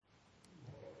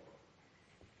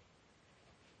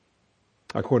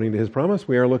According to his promise,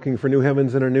 we are looking for new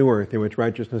heavens and a new earth in which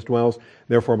righteousness dwells.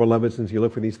 Therefore, beloved, since you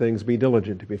look for these things, be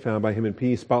diligent to be found by him in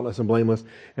peace, spotless and blameless,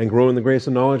 and grow in the grace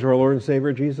and knowledge of our Lord and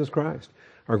Savior, Jesus Christ.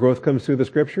 Our growth comes through the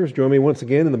Scriptures. Join me once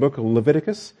again in the book of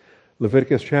Leviticus.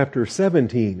 Leviticus chapter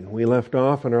 17. We left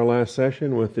off in our last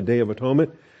session with the Day of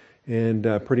Atonement, and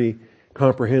pretty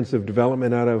comprehensive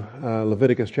development out of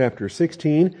Leviticus chapter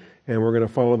 16, and we're going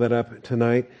to follow that up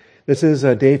tonight. This is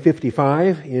day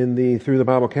 55 in the Through the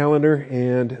Bible calendar,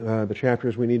 and the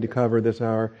chapters we need to cover this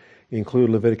hour include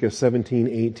Leviticus 17,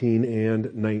 18,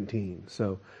 and 19.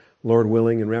 So, Lord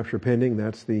willing and rapture pending,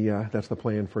 that's the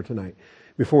plan for tonight.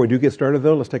 Before we do get started,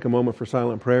 though, let's take a moment for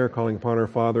silent prayer, calling upon our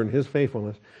Father and His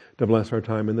faithfulness to bless our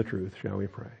time in the truth. Shall we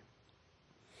pray?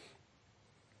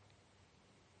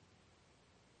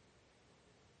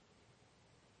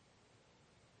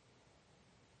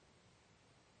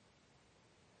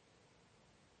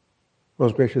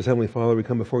 Most gracious Heavenly Father, we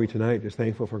come before you tonight just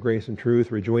thankful for grace and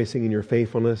truth, rejoicing in your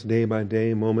faithfulness day by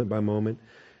day, moment by moment.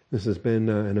 This has been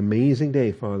an amazing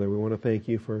day, Father. We want to thank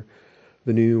you for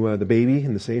the baby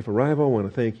and the safe arrival. I want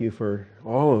to thank you for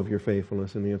all of your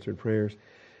faithfulness and the answered prayers.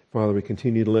 Father, we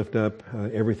continue to lift up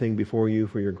everything before you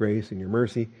for your grace and your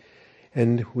mercy.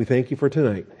 And we thank you for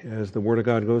tonight as the Word of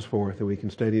God goes forth, that we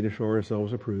can study to show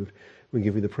ourselves approved. We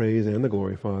give you the praise and the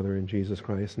glory, Father, in Jesus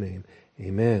Christ's name.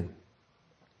 Amen.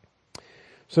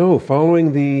 So,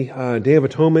 following the Day of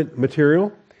Atonement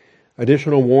material,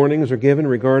 additional warnings are given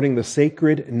regarding the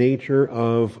sacred nature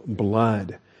of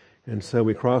blood. And so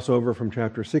we cross over from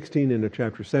chapter 16 into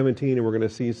chapter 17, and we're going to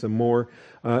see some more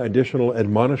additional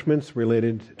admonishments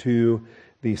related to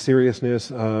the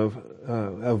seriousness of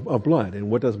blood.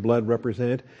 And what does blood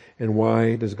represent, and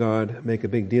why does God make a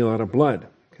big deal out of blood?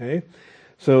 Okay?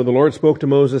 So the Lord spoke to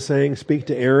Moses, saying, "Speak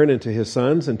to Aaron and to his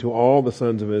sons and to all the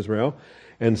sons of Israel,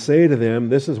 and say to them,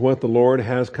 this is what the Lord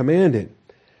has commanded,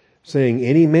 saying,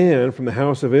 any man from the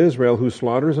house of Israel who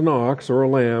slaughters an ox or a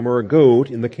lamb or a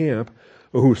goat in the camp,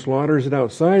 or who slaughters it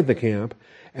outside the camp,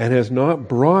 and has not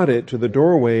brought it to the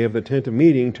doorway of the tent of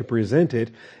meeting to present it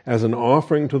as an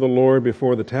offering to the Lord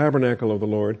before the tabernacle of the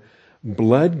Lord,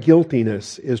 blood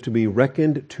guiltiness is to be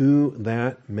reckoned to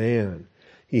that man.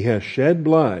 He has shed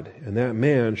blood, and that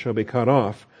man shall be cut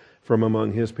off from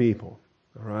among his people."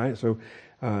 All right, so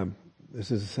this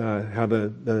is how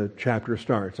the chapter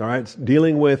starts. All right, it's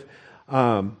dealing with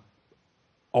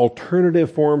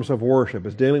alternative forms of worship.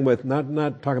 It's dealing with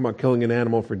not talking about killing an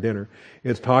animal for dinner.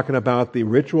 It's talking about the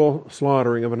ritual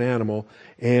slaughtering of an animal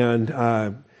and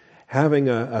having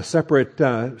a separate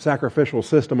sacrificial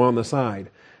system on the side,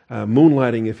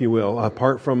 moonlighting, if you will,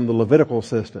 apart from the Levitical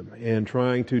system, and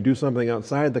trying to do something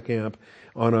outside the camp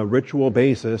on a ritual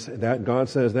basis. That God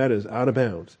says that is out of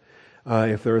bounds.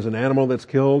 If there is an animal that's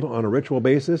killed on a ritual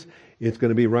basis, it's going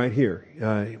to be right here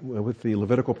with the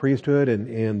Levitical priesthood,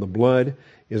 and the blood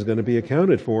is going to be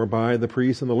accounted for by the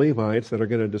priests and the Levites that are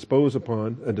going to dispose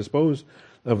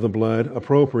of the blood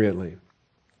appropriately.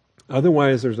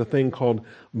 Otherwise, there's a thing called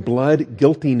blood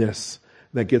guiltiness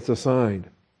that gets assigned,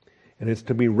 and it's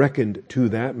to be reckoned to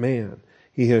that man.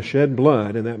 He has shed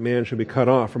blood, and that man should be cut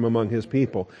off from among his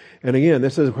people. And again,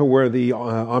 this is where the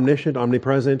omniscient,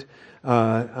 omnipresent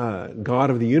God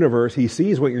of the universe, He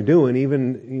sees what you're doing,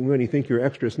 even when you think you're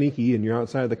extra sneaky and you're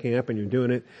outside the camp and you're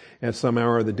doing it at some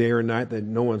hour of the day or night that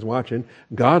no one's watching.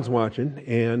 God's watching,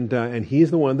 and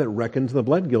He's the one that reckons the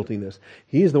blood guiltiness.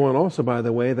 He's the one also, by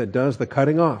the way, that does the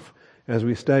cutting off, as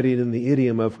we studied in the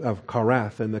idiom of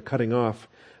karath, and the cutting off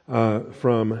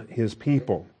from His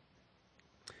people.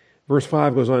 Verse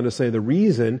 5 goes on to say, the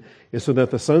reason is so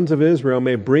that the sons of Israel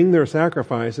may bring their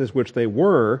sacrifices, which they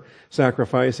were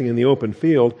sacrificing in the open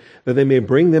field, that they may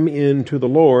bring them in to the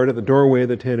Lord at the doorway of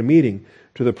the tent of meeting,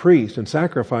 to the priest, and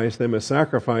sacrifice them as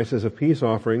sacrifices of peace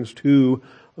offerings to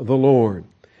the Lord.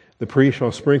 The priest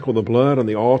shall sprinkle the blood on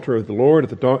the altar of the Lord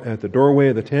at the doorway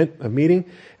of the tent of meeting,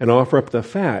 and offer up the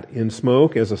fat in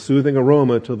smoke as a soothing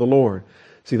aroma to the Lord.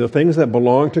 See, the things that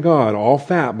belong to God, all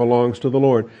fat belongs to the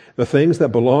Lord. The things that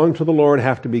belong to the Lord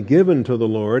have to be given to the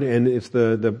Lord, and it's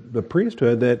the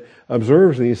priesthood that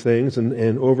observes these things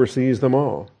and oversees them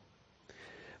all.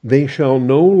 They shall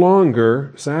no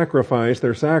longer sacrifice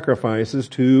their sacrifices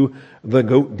to the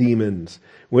goat demons,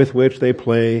 with which they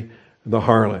play the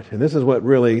harlot. And this is what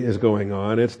really is going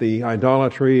on. It's the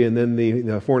idolatry and then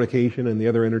the fornication and the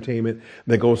other entertainment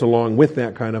that goes along with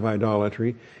that kind of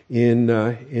idolatry in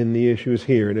the issues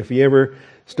here. And if you ever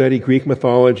study Greek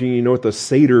mythology, you know what the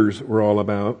satyrs were all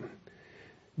about,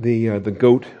 the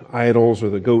goat idols or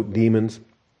the goat demons.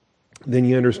 Then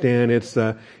you understand it's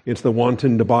the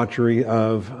wanton debauchery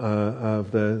of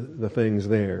the things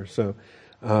there. So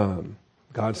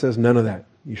God says none of that.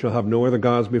 You shall have no other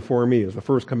gods before me is the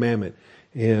first commandment.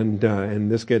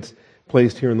 And this gets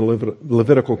placed here in the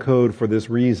Levitical code for this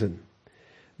reason.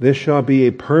 This shall be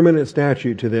a permanent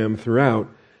statute to them throughout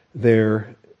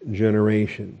their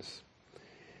generations.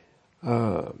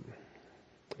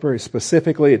 Very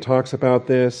specifically, it talks about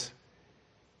this.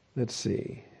 Let's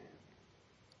see.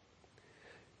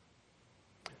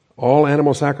 All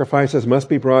animal sacrifices must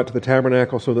be brought to the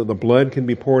tabernacle so that the blood can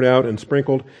be poured out and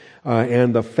sprinkled,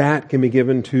 and the fat can be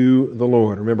given to the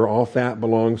Lord. Remember, all fat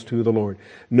belongs to the Lord.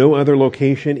 No other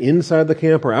location inside the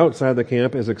camp or outside the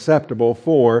camp is acceptable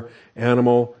for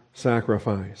animal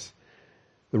sacrifice.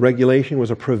 The regulation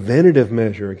was a preventative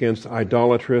measure against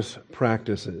idolatrous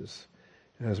practices,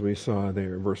 as we saw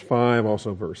there. Verse 5,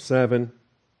 also verse 7.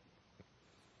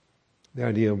 The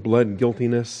idea of blood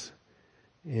guiltiness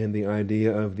and the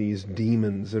idea of these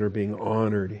demons that are being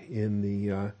honored in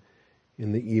the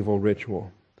evil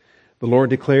ritual. The Lord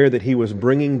declared that He was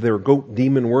bringing their goat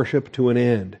demon worship to an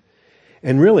end.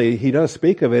 And really, He does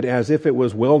speak of it as if it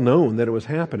was well known that it was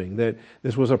happening, that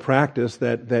this was a practice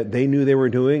that they knew they were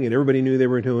doing and everybody knew they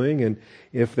were doing. And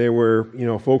if there were,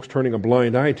 folks turning a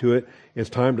blind eye to it,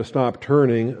 it's time to stop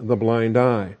turning the blind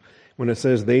eye. When it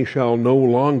says they shall no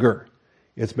longer,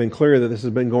 it's been clear that this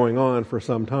has been going on for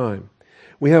some time.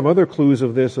 We have other clues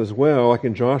of this as well, like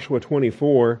in Joshua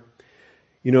 24,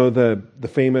 the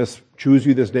famous choose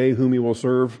you this day whom you will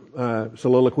serve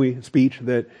soliloquy speech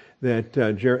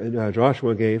that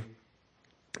Joshua gave.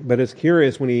 But it's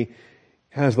curious when he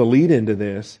has the lead into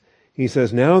this. He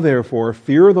says, now therefore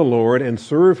fear the Lord and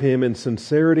serve Him in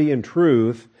sincerity and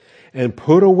truth, and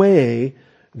put away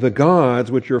the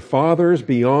gods which your fathers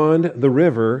beyond the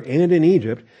river and in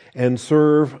Egypt, and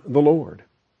serve the Lord.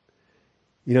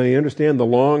 You understand the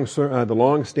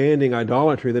long-standing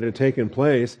idolatry that had taken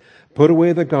place. Put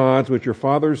away the gods which your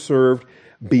fathers served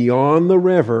beyond the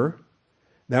river.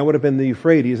 That would have been the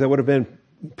Euphrates. That would have been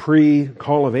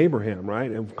pre-call of Abraham, right?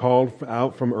 And called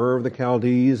out from Ur of the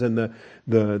Chaldees and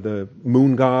the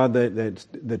moon god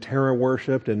that Terah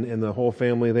worshipped and the whole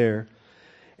family there.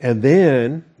 And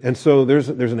so there's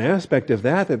an aspect of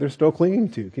that they're still clinging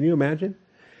to. Can you imagine?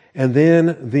 And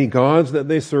then the gods that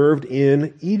they served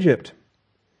in Egypt.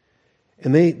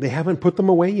 And they haven't put them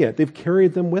away yet. They've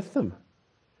carried them with them.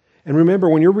 And remember,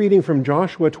 when you're reading from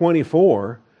Joshua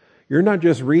 24, you're not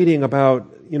just reading about,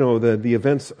 the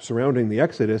events surrounding the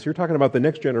Exodus. You're talking about the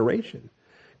next generation.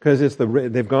 Because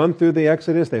they've gone through the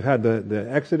Exodus. They've had the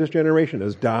Exodus generation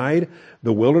has died.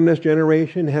 The wilderness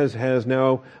generation has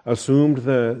now assumed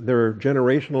their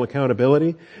generational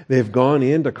accountability. They've gone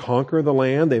in to conquer the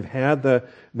land. They've had the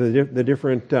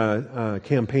different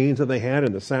campaigns that they had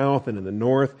in the south and in the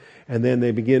north. And then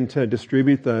they begin to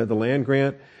distribute the land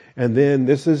grant. And then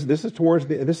this is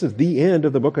the end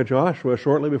of the book of Joshua,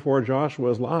 shortly before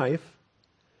Joshua's life.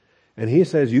 And he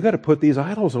says, you got to put these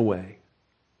idols away.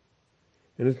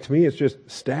 And to me, it's just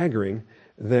staggering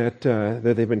that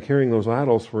they've been carrying those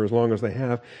idols for as long as they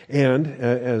have. And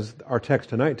as our text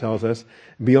tonight tells us,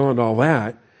 beyond all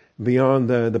that, beyond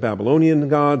the Babylonian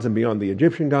gods and beyond the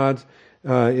Egyptian gods,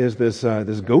 is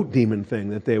this goat demon thing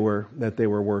that they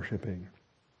were worshiping.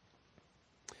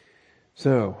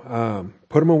 So,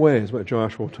 put them away is what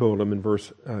Joshua told them in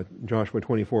Joshua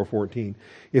 24:14.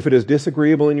 If it is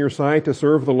disagreeable in your sight to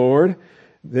serve the Lord,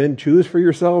 then choose for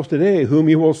yourselves today whom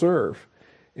you will serve.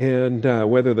 And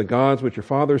whether the gods which your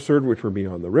fathers served, which were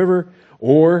beyond the river,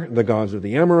 or the gods of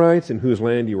the Amorites in whose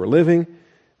land you were living,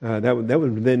 that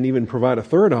would then even provide a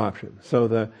third option. So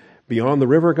the beyond the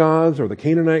river gods, or the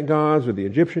Canaanite gods, or the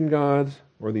Egyptian gods,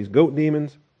 or these goat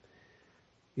demons,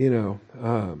 if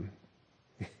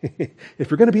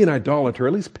you're going to be an idolater,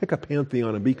 at least pick a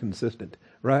pantheon and be consistent,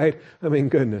 right? I mean,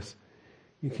 goodness,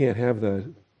 you can't have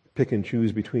the pick and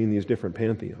choose between these different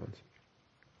pantheons.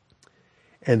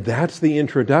 And that's the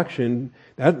introduction.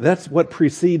 That's what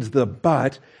precedes the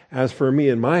but. As for me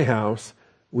and my house,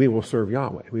 we will serve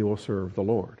Yahweh. We will serve the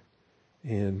Lord.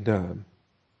 And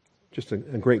just a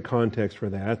great context for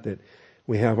that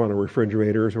we have on our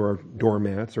refrigerators or our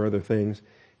doormats or other things.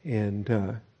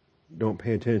 And don't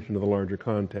pay attention to the larger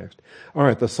context. All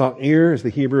right, the sa'ir is the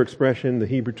Hebrew expression, the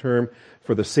Hebrew term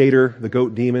for the satyr, the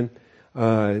goat demon.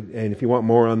 And if you want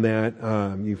more on that,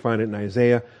 you find it in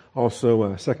Isaiah.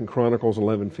 Also, 2 Chronicles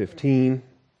 11:15.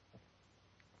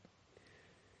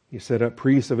 He set up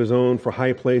priests of his own for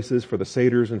high places, for the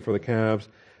satyrs and for the calves,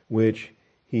 which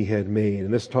he had made.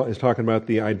 And this is talking about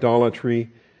the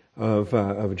idolatry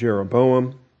of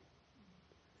Jeroboam.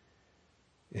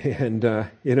 And,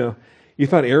 you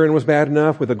thought Aaron was bad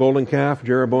enough with the golden calf.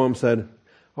 Jeroboam said,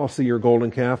 I'll see your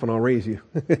golden calf and I'll raise you.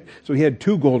 So he had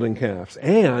 2 golden calves.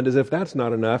 And as if that's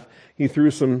not enough, he threw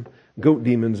some goat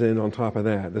demons in on top of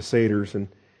that, the satyrs and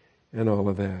all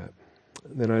of that.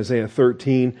 Then Isaiah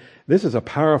 13, this is a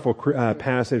powerful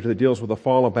passage that deals with the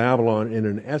fall of Babylon in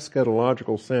an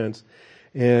eschatological sense,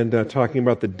 and talking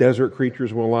about the desert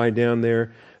creatures will lie down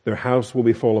there, their house will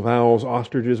be full of owls,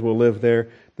 ostriches will live there,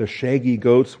 the shaggy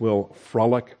goats will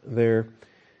frolic there,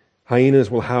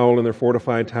 hyenas will howl in their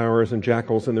fortified towers, and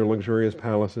jackals in their luxurious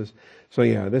palaces. So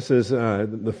yeah, this is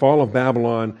the fall of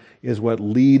Babylon is what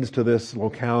leads to this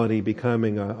locality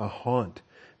becoming a haunt,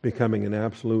 becoming an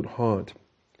absolute haunt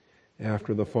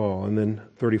after the fall. And then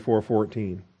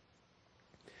 34:14.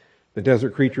 The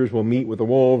desert creatures will meet with the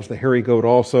wolves. The hairy goat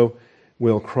also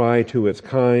will cry to its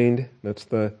kind. That's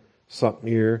the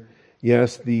Satnir.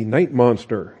 Yes, the night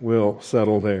monster will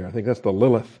settle there. I think that's the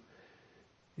Lilith.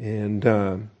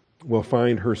 And will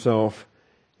find herself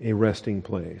a resting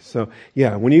place. So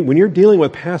yeah, when you're dealing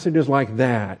with passages like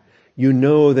that, you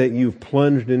know that you've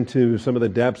plunged into some of the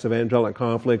depths of angelic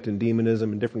conflict and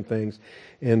demonism and different things.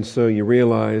 And so you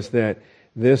realize that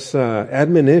this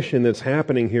admonition that's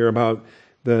happening here about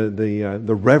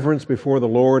the reverence before the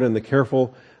Lord and the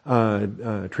careful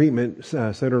treatment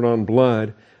centered on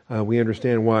blood, we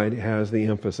understand why it has the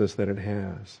emphasis that it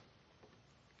has.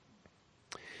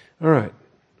 All right.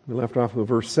 We left off with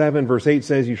verse 7. Verse 8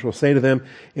 says, "You shall say to them,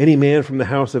 any man from the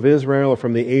house of Israel or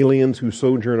from the aliens who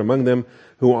sojourn among them,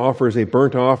 who offers a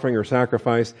burnt offering or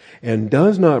sacrifice and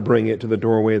does not bring it to the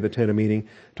doorway of the tent of meeting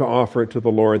to offer it to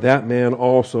the Lord, that man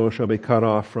also shall be cut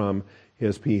off from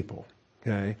his people."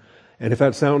 Okay? And if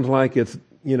that sounds like it's,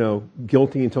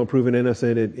 guilty until proven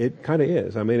innocent, it kind of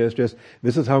is. I mean, it's just,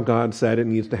 this is how God said it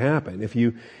needs to happen.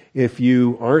 If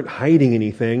you aren't hiding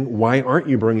anything, why aren't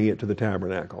you bringing it to the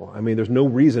tabernacle? I mean, there's no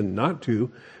reason not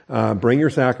to. Bring your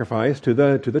sacrifice to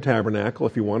the tabernacle.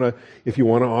 If you want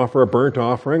to offer a burnt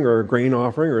offering or a grain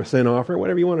offering or a sin offering,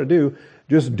 whatever you want to do,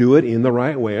 just do it in the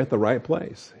right way at the right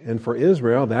place. And for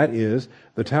Israel, that is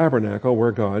the tabernacle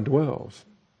where God dwells.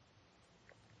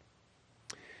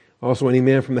 Also, any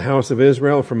man from the house of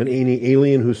Israel, from any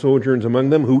alien who sojourns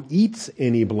among them, who eats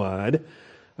any blood,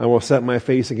 I will set my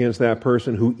face against that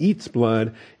person who eats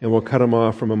blood and will cut him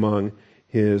off from among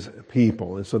his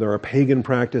people. And so there are pagan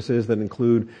practices that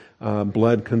include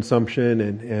blood consumption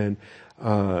and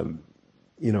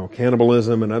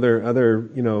cannibalism and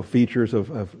other features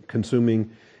of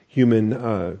consuming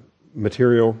human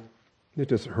material. It's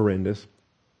just horrendous.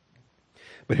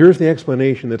 But here's the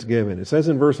explanation that's given. It says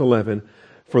in verse 11,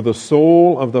 "For the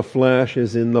soul of the flesh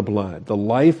is in the blood. The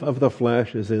life of the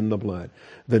flesh is in the blood.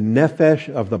 The nephesh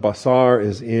of the basar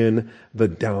is in the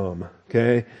dam."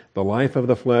 Okay? The life of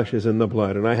the flesh is in the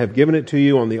blood. "And I have given it to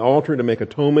you on the altar to make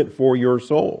atonement for your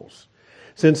souls."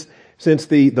 Since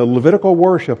the Levitical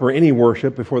worship, or any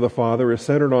worship before the Father, is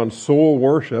centered on soul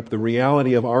worship, the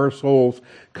reality of our souls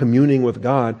communing with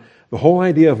God, the whole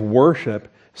idea of worship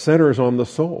centers on the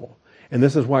soul. And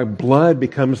this is why blood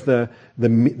becomes the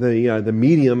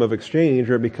medium of exchange,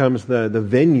 or it becomes the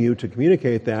venue to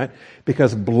communicate that,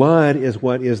 because blood is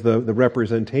what is the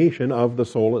representation of the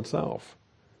soul itself.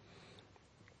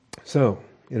 So,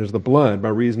 it is the blood, by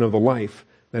reason of the life,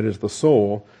 that is the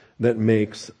soul, that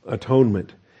makes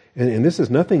atonement. And this is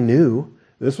nothing new.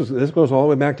 This goes all the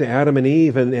way back to Adam and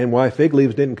Eve, and why fig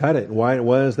leaves didn't cut it, and why it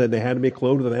was that they had to be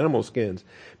clothed with animal skins,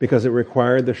 because it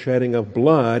required the shedding of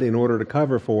blood in order to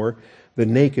cover for the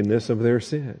nakedness of their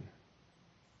sin.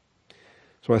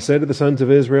 "So I said to the sons of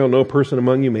Israel, no person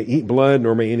among you may eat blood,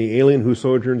 nor may any alien who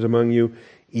sojourns among you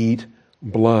eat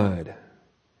blood."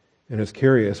 And it's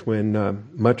curious, when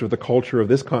much of the culture of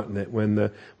this continent, when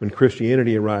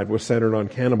Christianity arrived, was centered on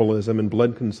cannibalism and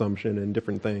blood consumption and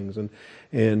different things,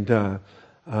 and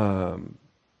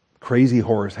Crazy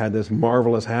Horse had this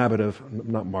marvelous habit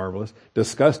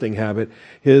disgusting habit.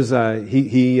 His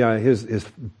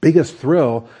biggest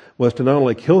thrill was to not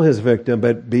only kill his victim,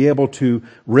 but be able to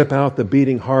rip out the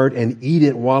beating heart and eat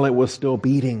it while it was still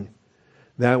beating.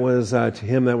 That was, to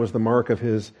him, that was the mark of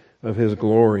his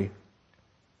glory.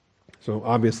 So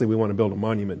obviously we want to build a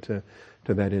monument to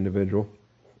that individual.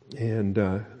 And,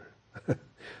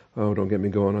 don't get me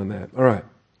going on that. All right.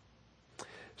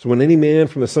 "So when any man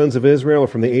from the sons of Israel or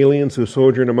from the aliens who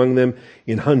sojourn among them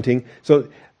in hunting," so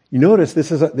you notice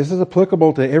this is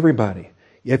applicable to everybody.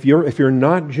 If you're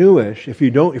not Jewish, if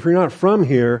you're not from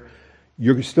here,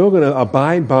 you're still going to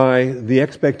abide by the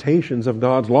expectations of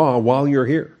God's law while you're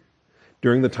here.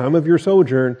 During the time of your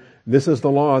sojourn, this is the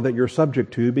law that you're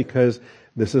subject to, because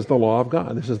this is the law of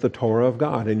God. This is the Torah of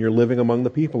God, and you're living among the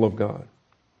people of God.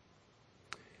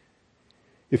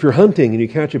 "If you're hunting and you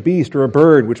catch a beast or a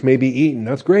bird which may be eaten,"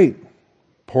 that's great.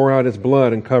 pour out its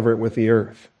blood and cover it with the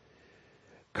earth.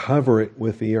 Cover it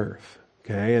with the earth.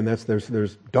 Okay, and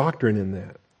there's doctrine in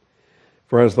that.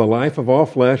 For as the life of all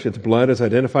flesh, its blood is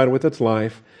identified with its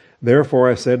life. Therefore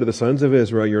I said to the sons of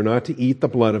Israel, you're not to eat the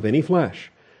blood of any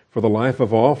flesh. For the life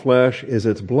of all flesh is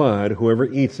its blood. Whoever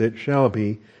eats it shall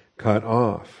be cut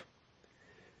off.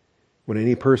 When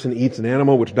any person eats an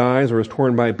animal which dies or is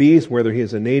torn by beasts, whether he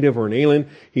is a native or an alien,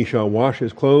 he shall wash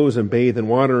his clothes and bathe in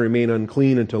water and remain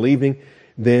unclean until evening.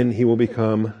 Then he will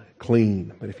become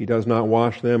clean. But if he does not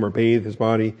wash them or bathe his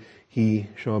body, he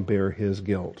shall bear his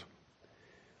guilt.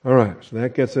 All right, so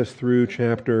that gets us through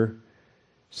chapter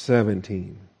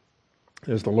 17.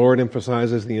 As the Lord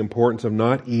emphasizes the importance of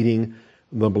not eating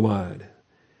the blood.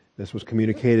 This was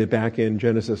communicated back in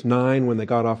Genesis 9 when they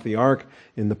got off the ark.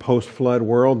 In the post-flood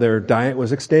world, their diet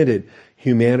was extended.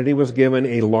 Humanity was given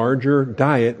a larger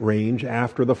diet range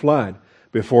after the flood.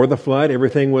 Before the flood,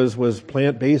 everything was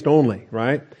plant-based only,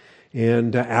 right?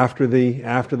 And after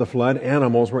the flood,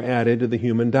 animals were added to the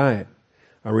human diet.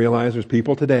 I realize there's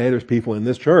people in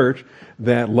this church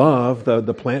that love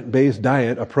the plant-based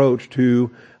diet approach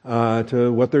to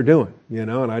what they're doing,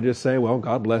 and I just say, well,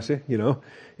 God bless you,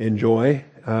 enjoy.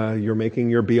 You're making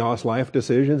your bios life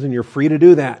decisions and you're free to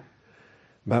do that.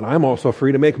 But I'm also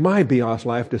free to make my bios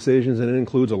life decisions, and it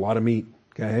includes a lot of meat,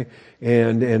 okay?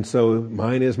 And so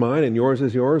mine is mine and yours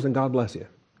is yours, and God bless you,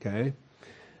 okay?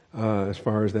 As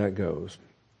far as that goes.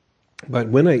 But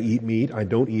when I eat meat, I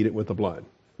don't eat it with the blood.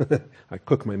 I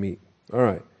cook my meat. All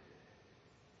right.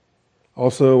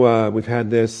 Also, we've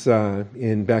had this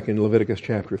back in Leviticus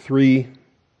chapter 3.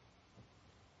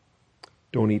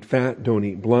 Don't eat fat, don't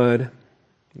eat blood.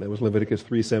 That was Leviticus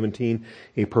 3:17.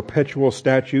 A perpetual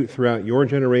statute throughout your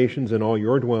generations and all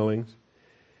your dwellings.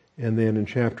 And then in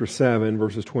chapter 7,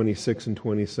 verses 26 and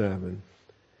 27.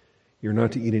 You're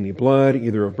not to eat any blood,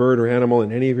 either of bird or animal,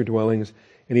 in any of your dwellings.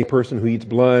 Any person who eats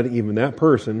blood, even that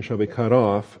person shall be cut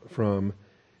off from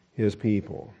his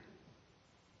people.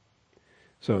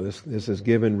 So this is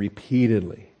given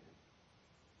repeatedly.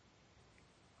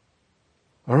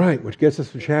 All right, which gets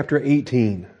us to chapter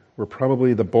 18, where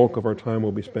probably the bulk of our time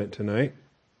will be spent tonight.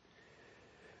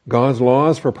 God's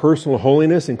laws for personal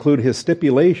holiness include his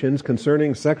stipulations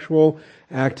concerning sexual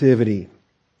activity.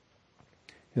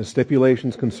 His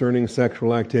stipulations concerning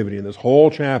sexual activity. And this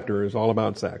whole chapter is all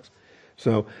about sex.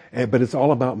 But it's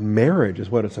all about marriage is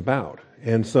what it's about.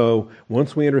 And so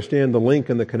once we understand the link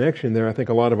and the connection there, I think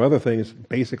a lot of other things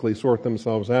basically sort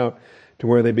themselves out to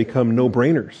where they become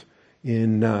no-brainers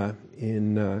in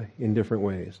different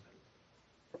ways.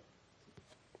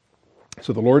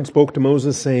 So the Lord spoke to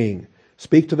Moses saying,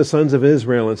 speak to the sons of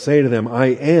Israel and say to them, I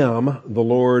am the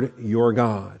Lord your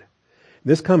God.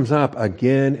 This comes up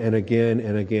again and again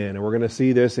and again. And we're going to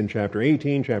see this in chapter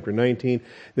 18, chapter 19.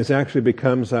 This actually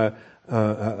becomes a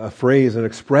phrase, an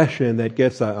expression that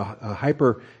gets a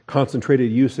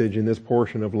hyper-concentrated usage in this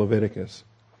portion of Leviticus.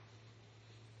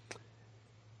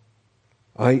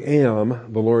 I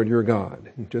am the Lord your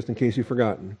God. Just in case you've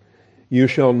forgotten. You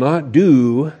shall not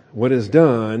do what is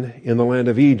done in the land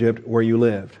of Egypt where you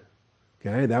lived.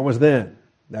 Okay, that was then.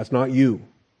 That's not you.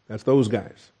 That's those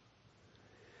guys.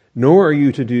 Nor are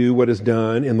you to do what is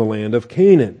done in the land of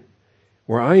Canaan,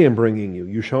 where I am bringing you.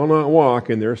 You shall not walk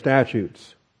in their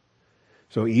statutes.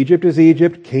 So Egypt is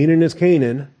Egypt, Canaan is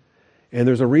Canaan, and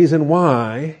there's a reason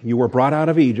why you were brought out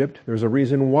of Egypt. There's a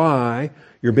reason why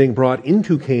you're being brought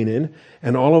into Canaan,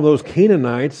 and all of those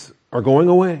Canaanites are going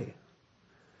away.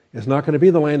 It's not going to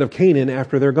be the land of Canaan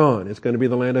after they're gone. It's going to be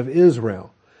the land of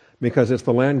Israel, because it's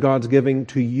the land God's giving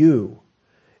to you.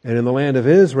 And in the land of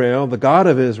Israel, the God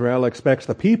of Israel expects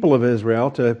the people of Israel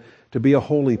to be a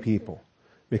holy people,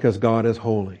 because God is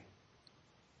holy.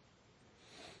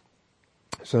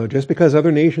 So just because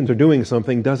other nations are doing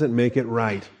something doesn't make it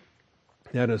right.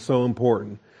 That is so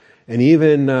important. And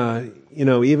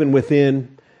even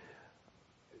within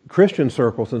Christian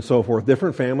circles and so forth,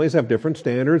 different families have different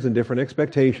standards and different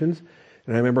expectations.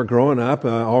 And I remember growing up,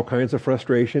 all kinds of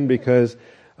frustration because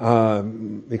our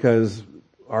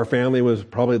family was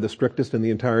probably the strictest in the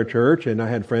entire church, and I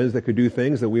had friends that could do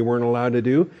things that we weren't allowed to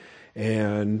do.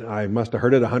 And I must have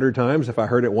heard it 100 times if I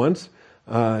heard it once.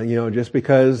 Just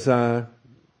because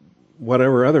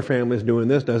whatever other family is doing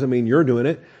this doesn't mean you're doing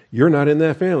it. You're not in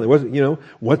that family.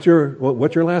 What's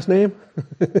your last name?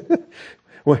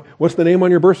 What's the name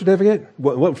on your birth certificate?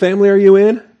 What family are you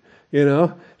in?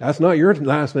 That's not your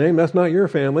last name. That's not your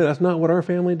family. That's not what our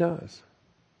family does.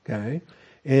 Okay?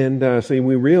 And so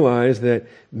we realize that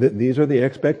these are the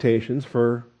expectations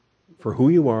for who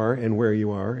you are and where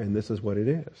you are, and this is what it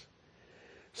is.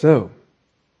 So,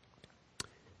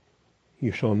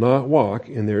 You shall not walk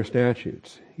in their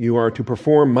statutes. You are to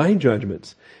perform my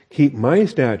judgments, keep my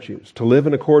statutes, to live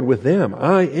in accord with them.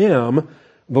 I am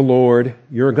the Lord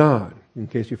your God. In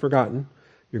case you've forgotten,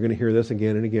 you're going to hear this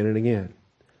again and again and again.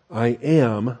 I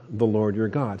am the Lord your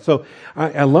God. So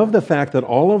I love the fact that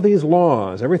all of these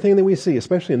laws, everything that we see,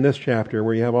 especially in this chapter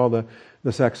where you have all the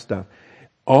sex stuff,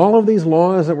 all of these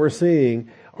laws that we're seeing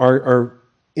are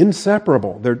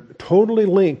inseparable. They're totally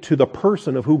linked to the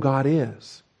person of who God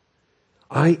is.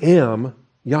 I am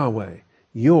Yahweh,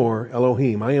 your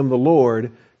Elohim. I am the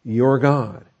Lord, your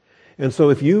God. And so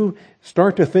if you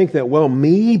start to think that, well,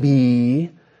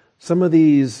 maybe some of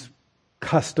these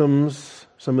customs,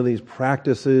 some of these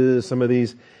practices, some of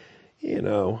these,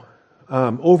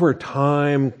 over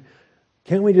time,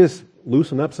 can't we just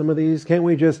loosen up some of these? Can't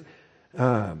we just,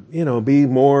 be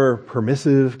more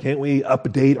permissive? Can't we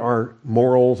update our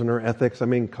morals and our ethics? I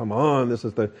mean, come on, this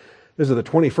is the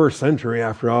 21st century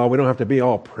after all. We don't have to be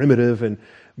all primitive and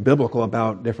biblical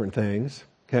about different things.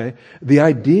 Okay? The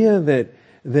idea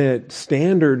that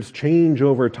standards change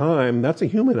over time, that's a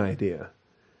human idea.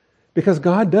 Because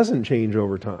God doesn't change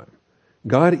over time.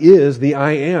 God is the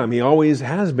I Am. He always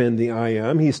has been the I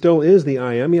Am. He still is the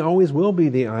I Am. He always will be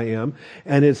the I Am.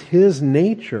 And it's His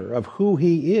nature of who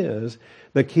He is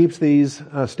that keeps these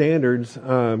standards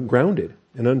grounded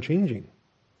and unchanging.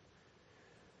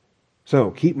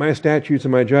 So, keep my statutes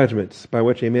and my judgments, by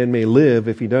which a man may live.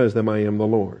 If he does them, I am the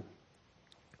Lord.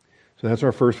 So that's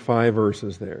our first 5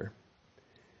 verses there.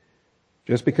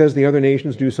 Just because the other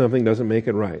nations do something doesn't make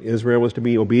it right. Israel was to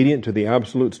be obedient to the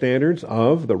absolute standards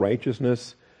of the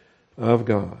righteousness of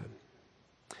God.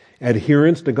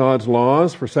 Adherence to God's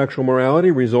laws for sexual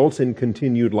morality results in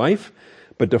continued life,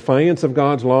 but defiance of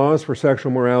God's laws for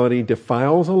sexual morality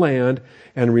defiles a land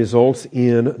and results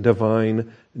in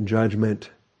divine judgment.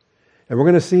 And we're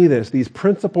going to see this. These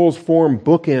principles form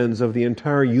bookends of the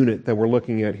entire unit that we're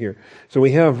looking at here. So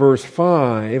we have verse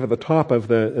 5 at the top of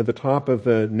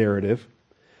the narrative.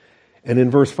 And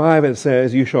in verse 5 it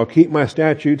says, "You shall keep my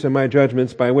statutes and my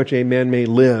judgments, by which a man may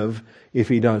live if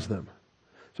he does them."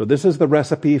 So this is the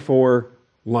recipe for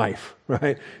life,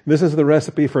 right? This is the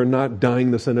recipe for not dying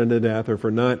the sin unto death, or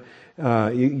for not,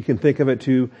 you can think of it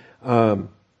too,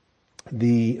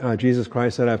 Jesus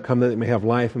Christ said, "I've come that they may have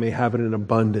life and may have it in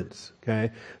abundance."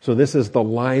 Okay? So this is the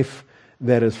life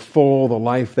that is full, the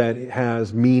life that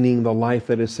has meaning, the life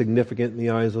that is significant in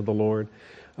the eyes of the Lord.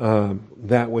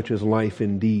 That which is life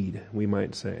indeed, we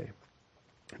might say,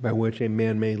 by which a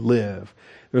man may live.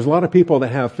 There's a lot of people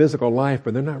that have physical life,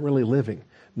 but they're not really living,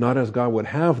 not as God would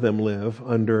have them live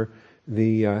under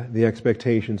the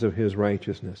expectations of His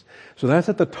righteousness. So that's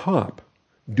at the top.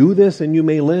 Do this and you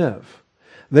may live.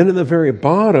 Then at the very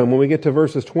bottom, when we get to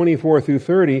verses 24 through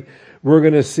 30, we're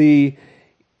going to see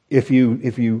if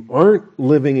you aren't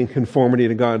living in conformity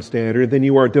to God's standard, then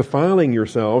you are defiling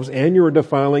yourselves and you are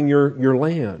defiling your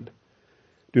land.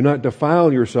 Do not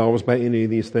defile yourselves by any of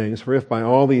these things, for by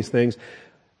all these things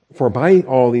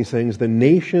the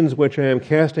nations which I am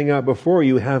casting out before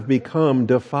you have become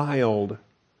defiled.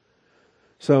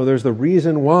 So there's the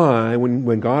reason why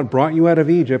when God brought you out of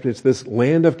Egypt, it's this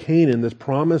land of Canaan, this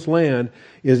promised land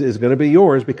is going to be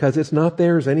yours because it's not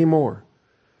theirs anymore.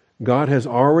 God has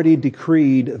already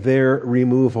decreed their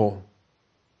removal.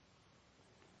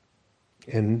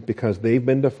 And because they've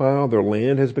been defiled, their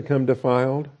land has become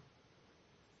defiled.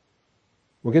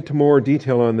 We'll get to more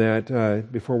detail on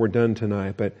that before we're done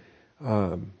tonight, but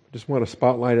just want to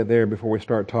spotlight it there before we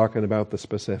start talking about the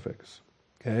specifics.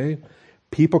 Okay?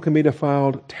 People can be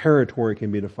defiled, territory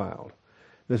can be defiled.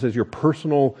 This is your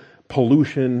personal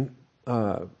pollution,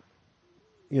 problem,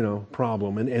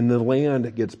 and the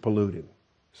land gets polluted,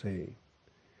 see,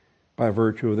 by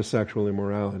virtue of the sexual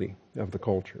immorality of the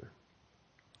culture.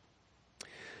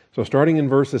 So starting in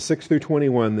verses 6 through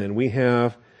 21 then, we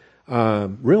have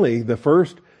really the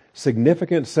first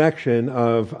significant section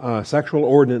of sexual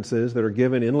ordinances that are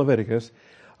given in Leviticus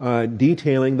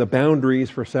detailing the boundaries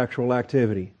for sexual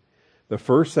activity. The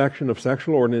first section of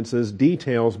sexual ordinances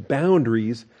details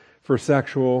boundaries for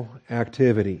sexual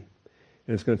activity.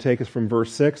 And it's going to take us from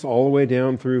verse 6 all the way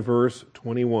down through verse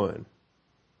 21.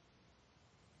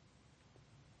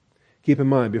 Keep in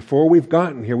mind, before we've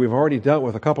gotten here, we've already dealt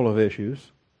with a couple of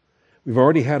issues. We've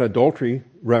already had adultery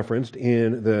referenced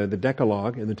in the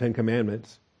Decalogue, in the Ten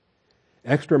Commandments.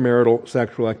 Extramarital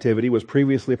sexual activity was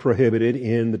previously prohibited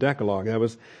in the Decalogue. That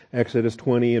was Exodus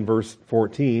 20 and verse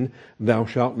 14, "Thou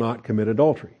shalt not commit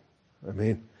adultery." I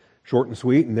mean, short and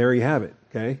sweet, and there you have it,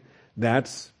 okay?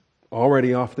 That's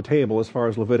already off the table as far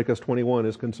as Leviticus 21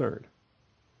 is concerned,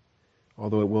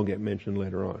 although it will get mentioned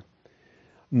later on.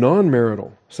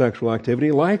 Non-marital sexual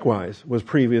activity likewise was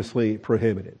previously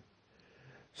prohibited.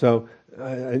 So,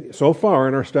 so far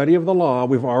in our study of the law,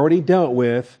 we've already dealt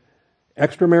with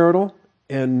extramarital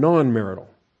and non-marital.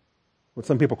 What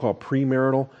some people call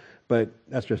premarital, but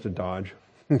that's just a dodge.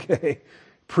 Okay?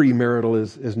 Premarital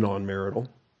is non-marital.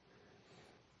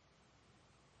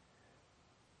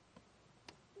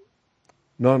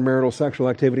 Non-marital sexual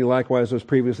activity likewise was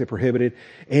previously prohibited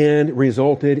and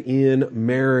resulted in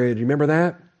marriage. You remember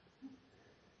that?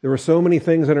 There were so many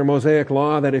things in our Mosaic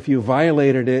law that if you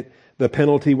violated it, the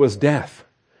penalty was death.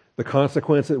 The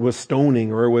consequence was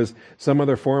stoning, or it was some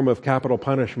other form of capital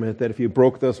punishment, that if you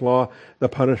broke this law, the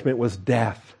punishment was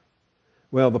death.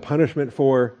 Well, the punishment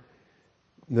for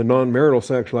the non-marital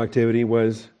sexual activity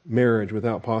was marriage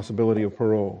without possibility of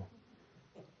parole.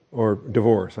 Or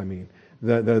divorce, I mean.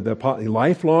 The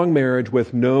lifelong marriage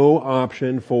with no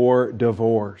option for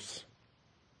divorce.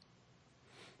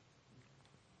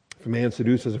 If a man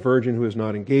seduces a virgin who is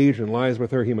not engaged and lies with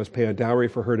her, he must pay a dowry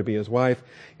for her to be his wife.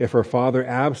 If her father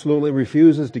absolutely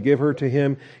refuses to give her to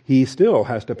him, he still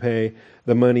has to pay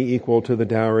the money equal to the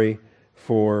dowry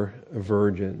for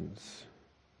virgins.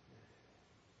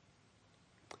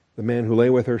 The man who lay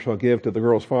with her shall give to the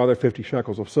girl's father 50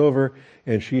 shekels of silver,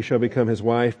 and she shall become his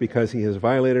wife because he has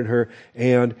violated her,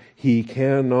 and he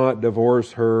cannot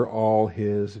divorce her all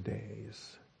his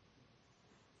days.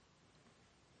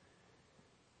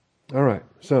 All right,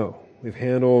 so we've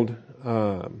handled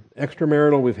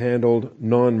extramarital, we've handled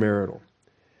non-marital.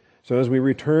 So as we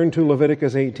return to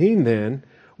Leviticus 18 then,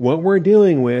 what we're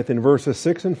dealing with in verses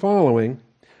 6 and following,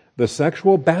 the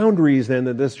sexual boundaries then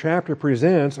that this chapter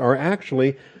presents are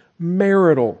actually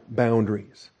marital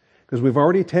boundaries. Because we've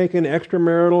already taken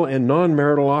extramarital and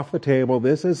non-marital off the table.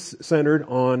 This is centered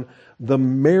on the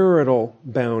marital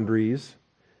boundaries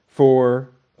for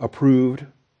approved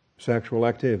sexual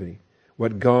activity,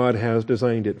 what God has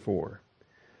designed it for.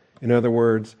 In other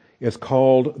words, it's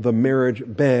called the marriage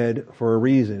bed for a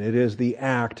reason. It is the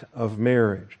act of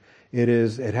marriage. It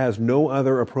has no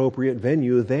other appropriate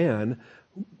venue than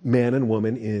man and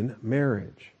woman in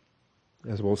marriage,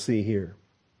 as we'll see here.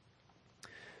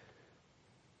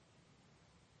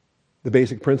 The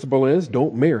basic principle is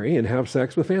don't marry and have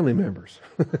sex with family members.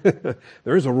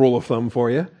 There's a rule of thumb for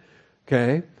you.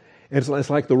 Okay? It's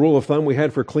like the rule of thumb we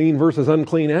had for clean versus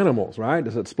unclean animals, right?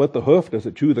 Does it split the hoof? Does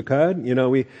it chew the cud? You know,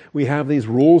 we have these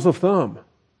rules of thumb.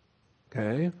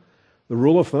 Okay? The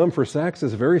rule of thumb for sex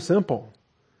is very simple.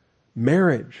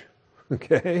 Marriage.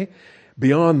 Okay?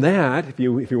 Beyond that, if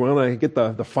you want to get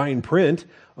the fine print,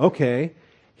 okay,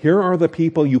 here are the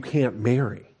people you can't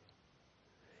marry.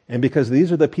 And because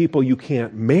these are the people you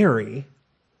can't marry,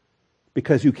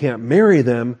 because you can't marry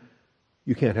them,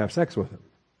 you can't have sex with them.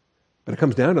 But it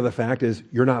comes down to the fact is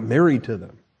you're not married to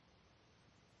them.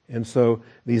 And so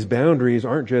these boundaries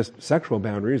aren't just sexual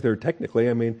boundaries. They're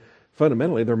technically,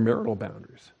 fundamentally, they're marital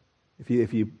boundaries.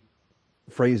 If you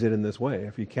phrase it in this way,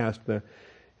 if you cast the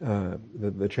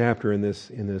chapter in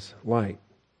this light.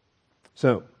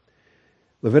 So,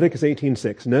 Leviticus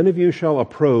 18:6, none of you shall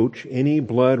approach any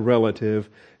blood relative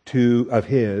of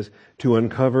his to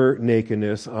uncover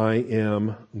nakedness. I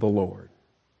am the Lord.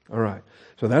 All right.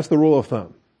 So that's the rule of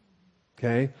thumb.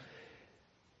 Okay?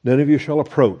 None of you shall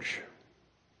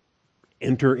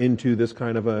enter into this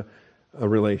kind of a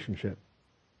relationship.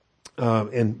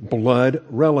 And blood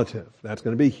relative. That's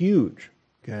going to be huge.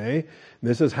 Okay?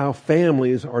 This is how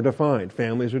families are defined.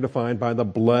 Families are defined by the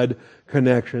blood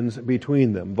connections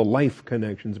between them, the life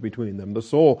connections between them, the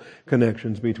soul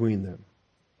connections between them.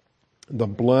 The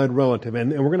blood relative.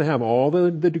 And we're going to have all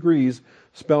the degrees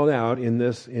spelled out in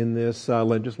this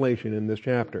legislation, in this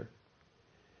chapter.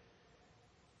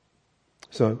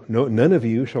 So, none of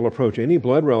you shall approach any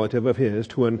blood relative of his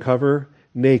to uncover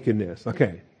nakedness.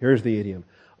 Okay, here's the idiom.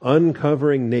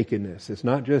 Uncovering nakedness. It's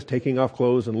not just taking off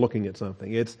clothes and looking at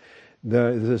something. This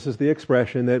is the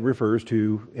expression that refers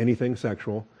to anything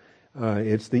sexual.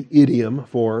 It's the idiom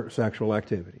for sexual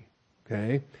activity.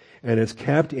 Okay? And it's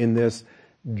kept in this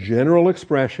general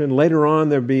expression. Later on,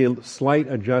 there'll be a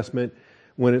slight adjustment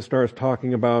when it starts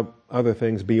talking about other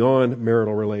things beyond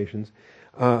marital relations.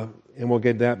 And we'll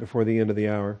get that before the end of the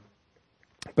hour.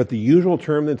 But the usual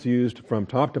term that's used from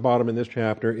top to bottom in this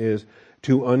chapter is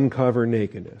to uncover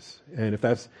nakedness. And if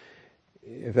that's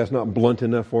not blunt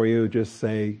enough for you, just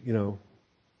say,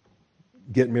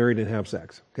 get married and have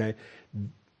sex. Okay?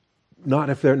 Not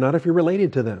if you're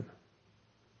related to them.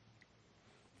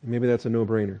 Maybe that's a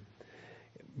no-brainer.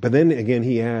 But then again,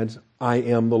 he adds, I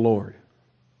am the Lord.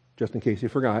 Just in case you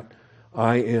forgot,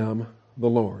 I am the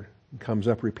Lord. It comes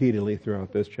up repeatedly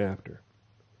throughout this chapter.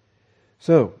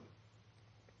 So,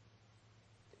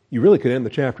 You really could end the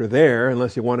chapter there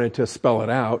unless you wanted to spell it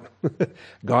out.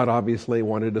 God obviously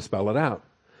wanted to spell it out.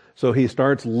 So he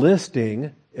starts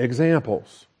listing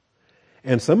examples.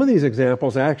 And some of these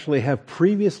examples actually have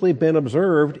previously been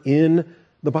observed in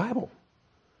the Bible,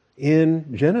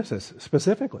 in Genesis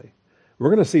specifically. We're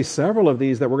going to see several of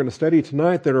these that we're going to study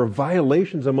tonight that are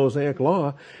violations of Mosaic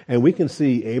law, and we can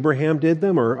see Abraham did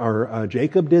them or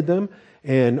Jacob did them,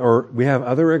 or we have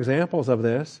other examples of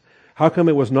this. How come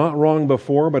it was not wrong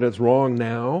before, but it's wrong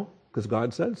now? Because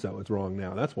God said so. It's wrong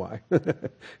now. That's why.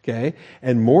 Okay?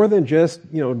 And more than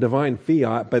just, divine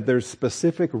fiat, but there's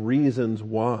specific reasons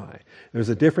why. There's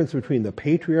a difference between the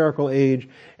patriarchal age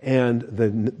and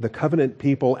the covenant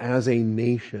people as a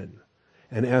nation.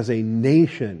 And as a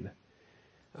nation,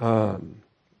 the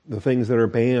things that are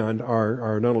banned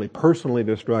are not only personally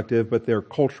destructive, but they're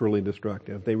culturally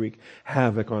destructive. They wreak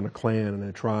havoc on a clan and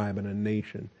a tribe and a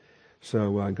nation.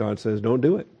 So God says, don't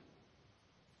do it.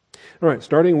 All right,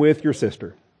 starting with your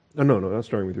sister. No, not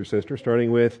starting with your sister.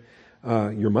 Starting with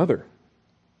your mother.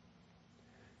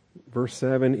 Verse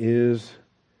 7 is,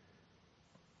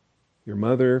 your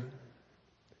mother,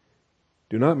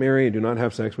 do not marry and do not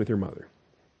have sex with your mother.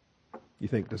 You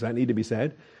think, does that need to be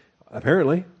said?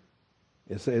 Apparently.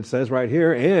 It says right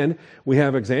here, and we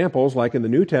have examples like in the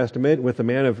New Testament with the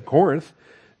man of Corinth.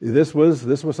 This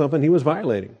was something he was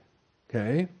violating.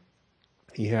 Okay?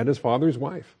 He had his father's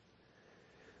wife.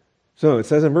 So it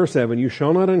says in verse 7, you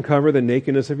shall not uncover the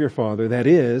nakedness of your father, that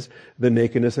is, the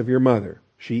nakedness of your mother.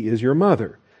 She is your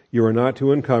mother. You are not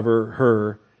to uncover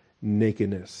her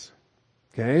nakedness.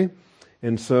 Okay?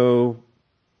 And so,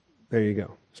 there you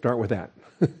go. Start with that.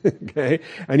 Okay?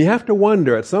 And you have to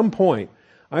wonder, at some point,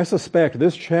 I suspect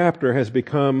this chapter has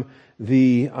become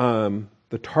the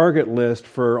target list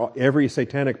for every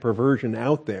satanic perversion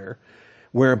out there,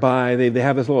 whereby they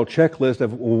have this little checklist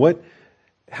of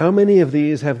how many of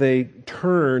these have they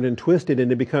turned and twisted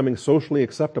into becoming socially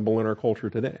acceptable in our culture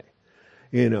today?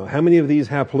 How many of these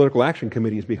have political action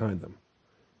committees behind them?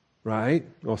 Right?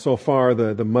 Well, so far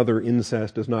the mother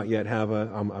incest does not yet have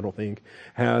I don't think,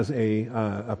 has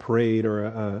a parade or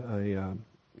a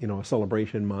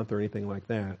celebration month or anything like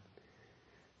that.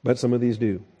 But some of these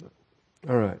do.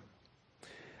 All right.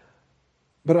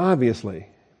 But obviously,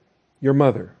 your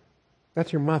mother,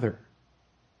 that's your mother.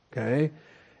 Okay?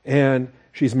 And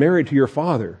she's married to your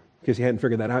father, because you hadn't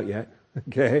figured that out yet.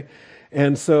 Okay?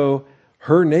 And so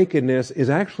her nakedness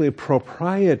is actually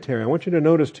proprietary. I want you to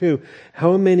notice too,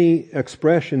 how many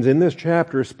expressions in this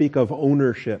chapter speak of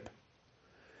ownership.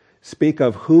 Speak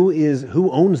of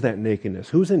who owns that nakedness,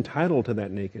 who's entitled to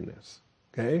that nakedness.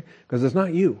 Okay? Because it's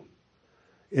not you.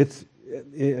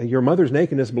 Your mother's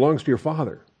nakedness belongs to your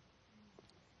father.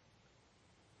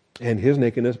 And his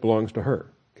nakedness belongs to her.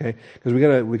 Okay? Because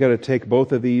we got to take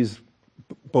both of these,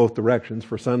 both directions,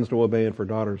 for sons to obey and for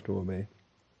daughters to obey.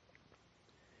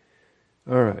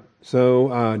 All right.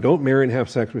 So don't marry and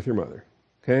have sex with your mother.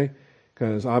 Okay?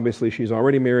 Because obviously she's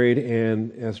already married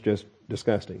and that's just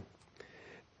disgusting.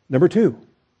 Number 2,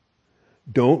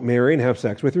 don't marry and have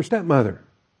sex with your stepmother.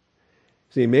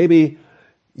 See, maybe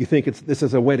you think this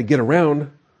is a way to get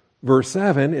around verse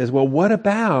 7 is, well, what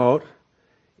about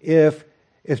if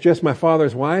it's just my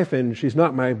father's wife and she's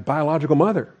not my biological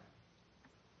mother?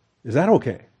 Is that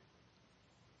okay?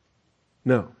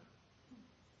 No.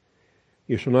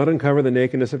 You shall not uncover the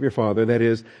nakedness of your father, that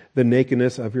is, the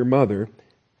nakedness of your mother.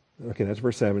 Okay, that's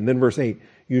verse 7. Then verse 8.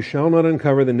 You shall not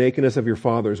uncover the nakedness of your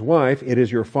father's wife. It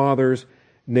is your father's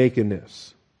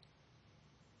nakedness.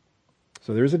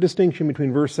 So there's a distinction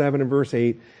between verse 7 and verse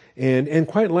 8. And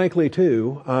quite likely,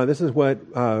 too, this is what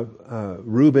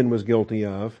Reuben was guilty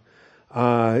of.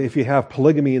 If you have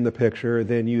polygamy in the picture,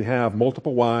 then you have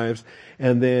multiple wives,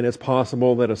 and then it's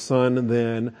possible that a son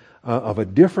then of a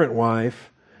different wife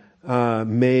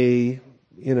may,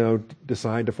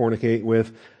 decide to fornicate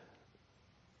with.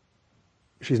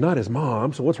 She's not his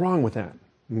mom, so what's wrong with that?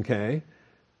 Okay?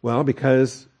 Well,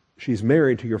 because she's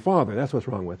married to your father, that's what's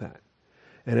wrong with that.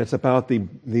 And it's about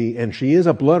and she is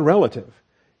a blood relative,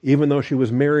 even though she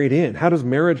was married in. How does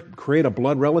marriage create a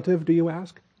blood relative, do you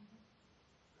ask?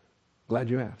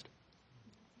 Glad you asked.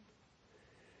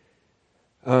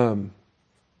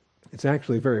 It's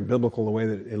actually very biblical the way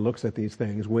that it looks at these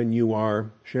things. When you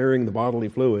are sharing the bodily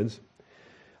fluids,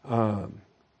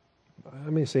 I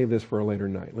may save this for a later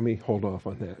night. Let me hold off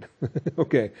on that.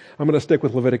 Okay, I'm going to stick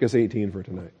with Leviticus 18 for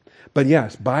tonight. But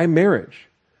yes, by marriage,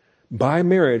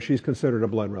 she's considered a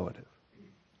blood relative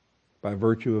by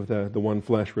virtue of the one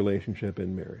flesh relationship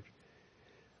in marriage.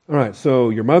 All right, so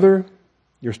your mother,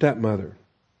 your stepmother.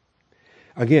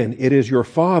 Again, it is your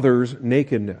father's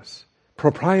nakedness.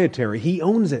 Proprietary. He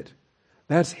owns it.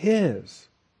 That's his.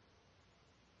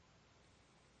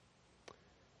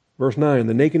 Verse 9,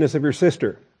 the nakedness of your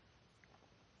sister.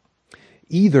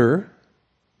 Either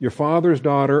your father's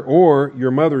daughter or your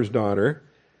mother's daughter,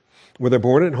 whether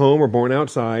born at home or born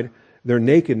outside, their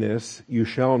nakedness you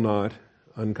shall not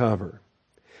uncover.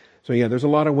 So yeah, there's a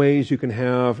lot of ways you can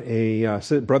have a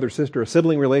brother-sister, a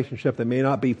sibling relationship that may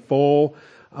not be full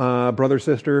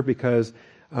brother-sister because,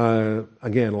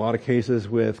 again, a lot of cases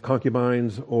with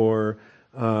concubines or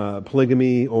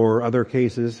polygamy or other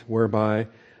cases whereby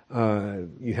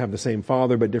you have the same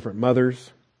father but different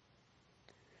mothers.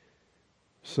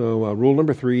 So rule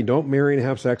number 3, don't marry and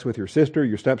have sex with your sister,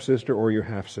 your stepsister, or your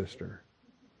half-sister.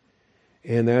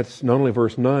 And that's not only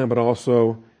verse 9, but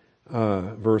also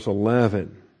verse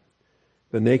 11.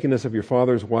 The nakedness of your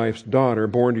father's wife's daughter,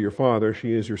 born to your father,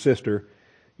 she is your sister,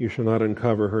 you shall not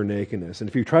uncover her nakedness. And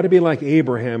if you try to be like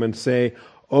Abraham and say,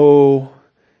 oh,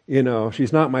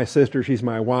 she's not my sister, she's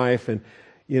my wife, and,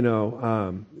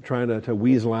 trying to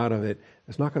weasel out of it,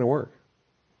 it's not going to work.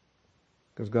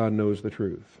 Because God knows the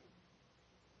truth.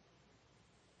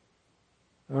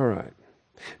 All right.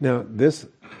 Now, this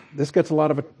gets a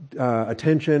lot of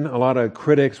attention. A lot of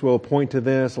critics will point to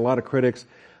this. A lot of critics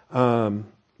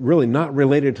really not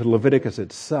related to Leviticus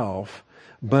itself,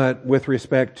 but with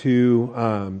respect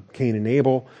to Cain and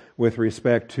Abel, with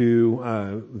respect to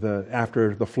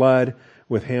after the flood,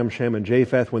 with Ham, Shem, and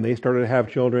Japheth, when they started to have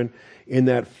children. In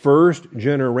that first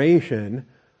generation,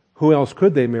 who else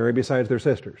could they marry besides their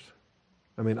sisters?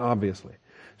 I mean, obviously.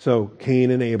 So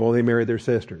Cain and Abel, they married their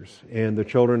sisters. And the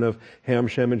children of Ham,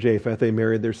 Shem, and Japheth, they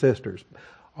married their sisters.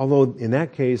 Although in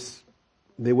that case,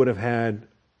 they would have had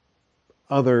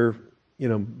other,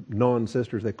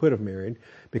 non-sisters they could have married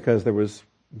because there was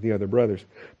the other brothers.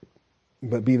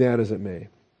 But be that as it may.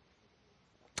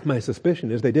 My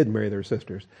suspicion is they did marry their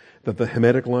sisters. That the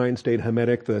Hamitic line stayed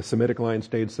Hamitic, the Semitic line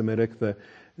stayed Semitic, the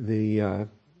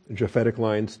Japhetic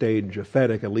line stayed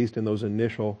Japhetic, at least in those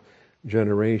initial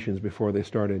generations before they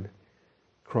started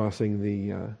crossing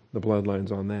the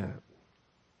bloodlines on that.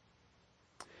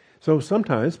 So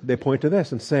sometimes they point to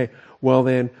this and say, well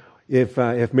then, if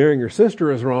marrying your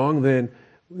sister is wrong, then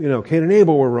Cain and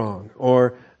Abel were wrong,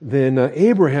 or then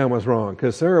Abraham was wrong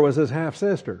because Sarah was his half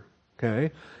sister.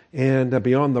 Okay, and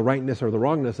beyond the rightness or the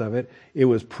wrongness of it, it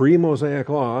was pre-Mosaic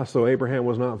law, so Abraham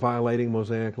was not violating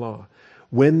Mosaic law.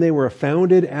 When they were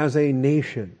founded as a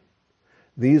nation,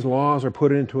 these laws are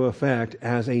put into effect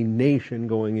as a nation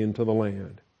going into the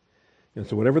land. And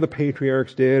so whatever the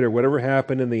patriarchs did or whatever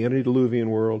happened in the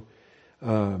antediluvian world,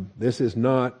 this is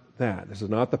not that. This is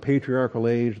not the patriarchal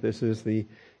age. This is the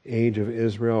age of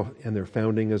Israel and their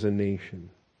founding as a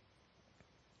nation.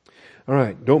 All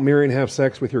right, don't marry and have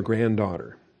sex with your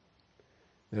granddaughter.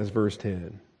 That's verse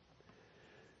 10.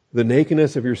 The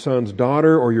nakedness of your son's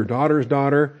daughter or your daughter's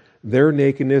daughter, their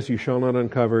nakedness you shall not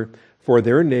uncover, for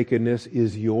their nakedness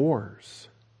is yours.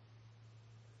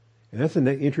 And that's an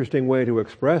interesting way to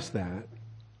express that.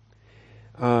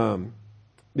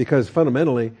 Because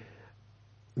fundamentally,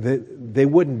 they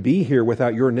wouldn't be here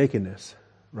without your nakedness,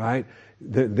 right?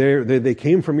 They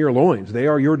came from your loins. They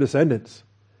are your descendants.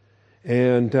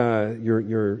 And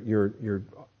your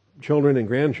children and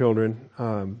grandchildren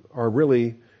are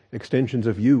really extensions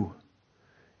of you.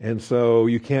 And so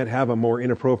you can't have a more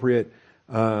inappropriate,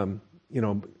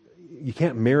 you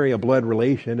can't marry a blood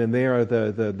relation, and they are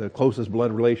the closest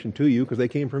blood relation to you because they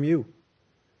came from you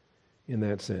in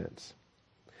that sense.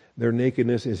 Their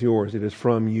nakedness is yours. It is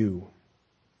from you.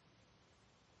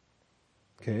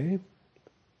 Okay?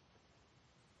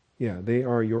 Yeah, they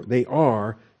are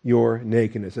your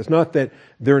nakedness. It's not that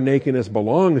their nakedness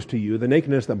belongs to you. The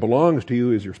nakedness that belongs to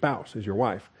you is your spouse, is your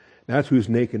wife. That's whose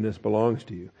nakedness belongs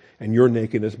to you. And your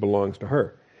nakedness belongs to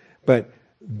her. But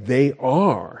they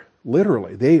are,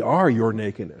 literally, they are your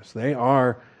nakedness. They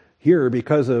are here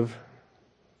because of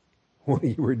what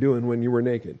you were doing when you were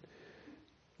naked.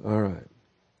 All right.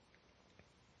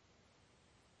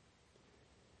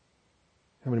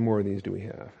 How many more of these do we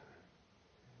have?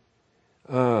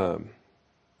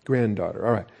 Granddaughter.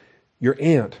 All right. Your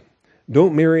aunt.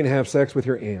 Don't marry and have sex with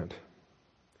your aunt.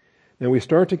 Now we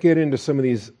start to get into some of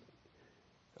these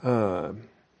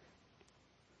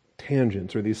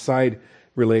tangents or these side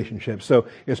relationships. So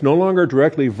it's no longer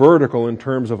directly vertical in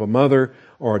terms of a mother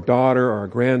or a daughter or a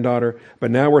granddaughter, but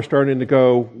now we're starting to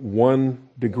go 1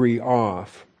 degree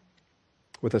off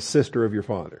with a sister of your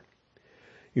father.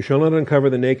 You shall not uncover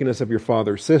the nakedness of your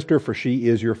father's sister, for she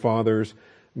is your father's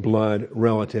blood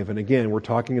relative. And again, we're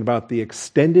talking about the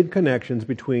extended connections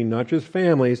between not just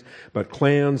families, but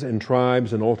clans and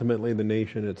tribes and ultimately the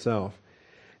nation itself.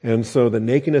 And so the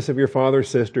nakedness of your father's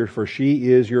sister, for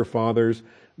she is your father's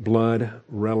blood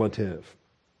relative.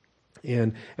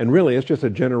 And really, it's just a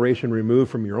generation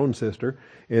removed from your own sister.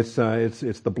 It's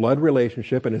the blood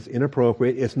relationship, and it's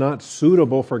inappropriate. It's not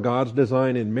suitable for God's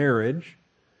design in marriage,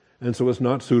 and so it's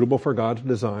not suitable for God's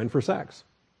design for sex.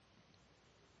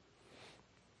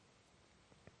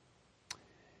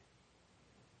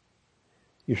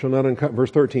 You shall not uncover,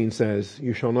 verse 13 says,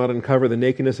 you shall not uncover the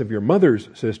nakedness of your mother's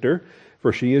sister,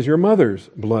 for she is your mother's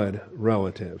blood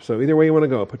relative. So either way you want to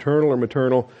go, paternal or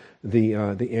maternal, the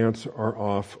aunts are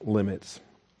off limits,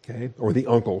 okay, or the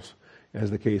uncles, as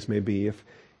the case may be,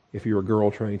 if you're a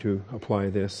girl trying to apply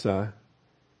this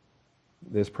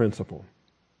principle.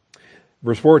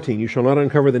 Verse 14, you shall not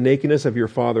uncover the nakedness of your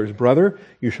father's brother.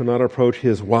 You shall not approach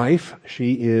his wife.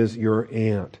 She is your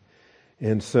aunt.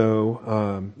 And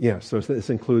so, so this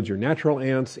includes your natural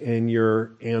aunts and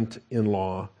your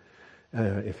aunt-in-law,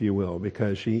 if you will,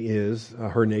 because she is,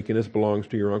 her nakedness belongs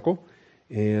to your uncle,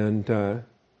 and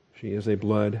she is a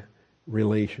blood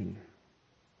relation.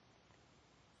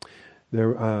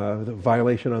 The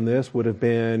violation on this would have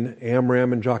been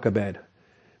Amram and Jochebed,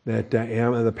 that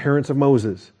the parents of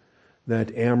Moses,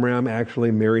 that Amram actually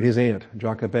married his aunt.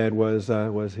 Jochebed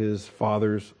was his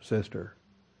father's sister.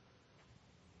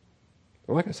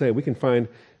 Like I say, we can find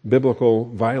biblical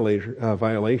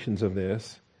violations of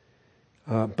this,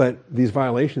 but these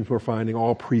violations we're finding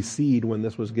all precede when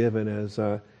this was given as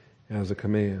a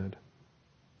command.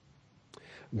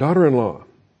 Daughter-in-law.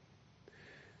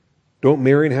 Don't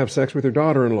marry and have sex with your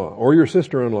daughter-in-law or your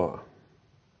sister-in-law.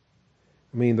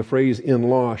 I mean, the phrase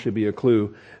in-law should be a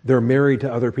clue. They're married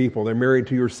to other people. They're married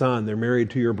to your son. They're married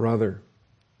to your brother.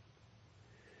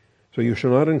 So you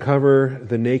shall not uncover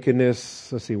the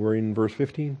nakedness, let's see, we're in verse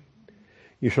 15.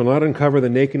 You shall not uncover the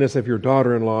nakedness of your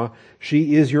daughter-in-law.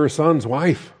 She is your son's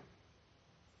wife.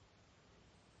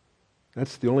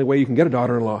 That's the only way you can get a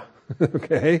daughter-in-law,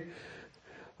 okay?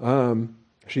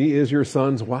 She is your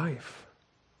son's wife.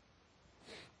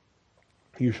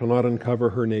 You shall not uncover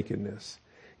her nakedness.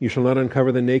 You shall not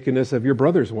uncover the nakedness of your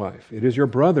brother's wife. It is your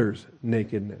brother's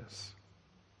nakedness.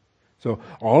 So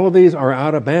all of these are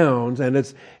out of bounds, and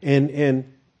it's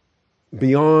and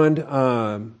beyond.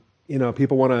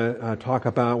 People want to talk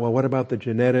about, well, what about the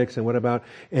genetics, and what about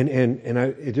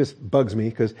it just bugs me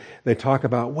because they talk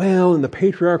about, well, in the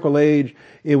patriarchal age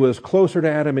it was closer to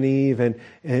Adam and Eve,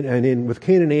 and with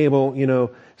Cain and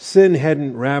Abel, sin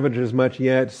hadn't ravaged as much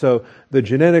yet, so the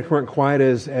genetics weren't quite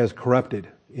as corrupted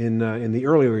in the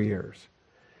earlier years.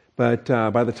 But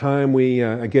by the time we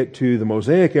get to the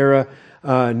Mosaic era,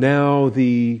 now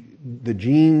the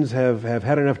genes have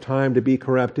had enough time to be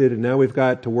corrupted, and now we've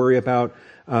got to worry about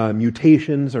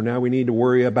mutations, or now we need to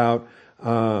worry about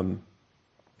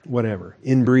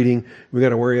inbreeding. We got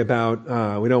to worry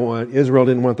about Israel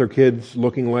didn't want their kids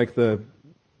looking like the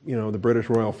British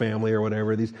royal family or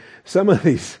whatever. Some of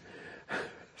these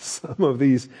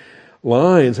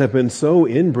lines have been so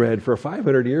inbred for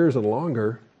 500 years and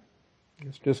longer.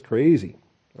 It's just crazy.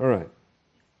 All right.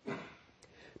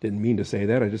 Didn't mean to say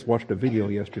that. I just watched a video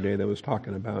yesterday that was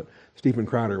talking about, Stephen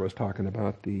Crowder was talking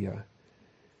about the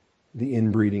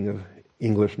inbreeding of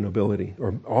English nobility,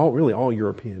 or all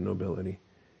European nobility.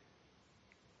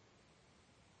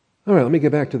 All right, let me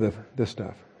get back to this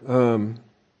stuff.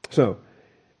 So,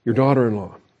 your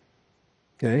daughter-in-law,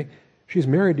 okay? She's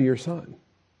married to your son.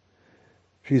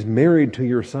 She's married to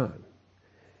your son.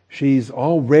 She's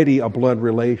already a blood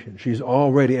relation.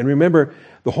 And remember,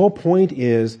 the whole point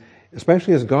is,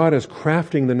 especially as God is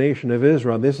crafting the nation of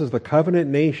Israel, this is the covenant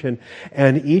nation,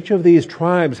 and each of these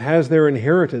tribes has their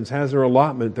inheritance, has their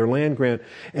allotment, their land grant,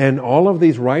 and all of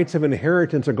these rights of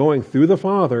inheritance are going through the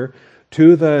father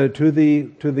to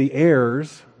the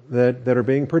heirs that are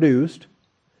being produced.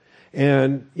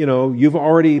 And you've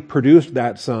already produced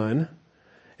that son,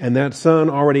 and that son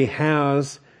already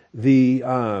has the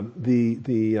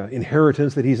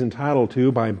inheritance that he's entitled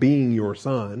to by being your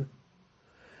son.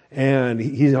 And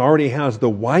he already has the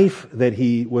wife that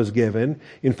he was given.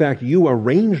 In fact, you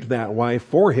arranged that wife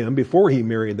for him before he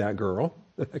married that girl.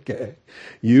 Okay,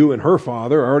 you and her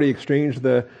father already exchanged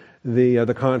the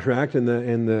contract and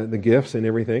the gifts and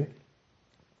everything.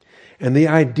 And the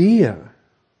idea,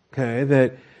 okay,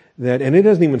 that and it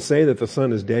doesn't even say that the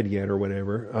son is dead yet or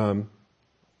whatever.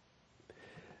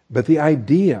 But the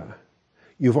idea,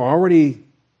 you've already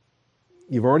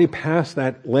passed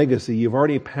that legacy. You've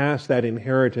already passed that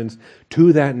inheritance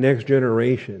to that next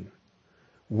generation.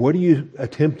 What are you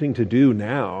attempting to do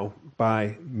now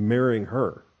by marrying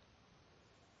her?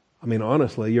 I mean,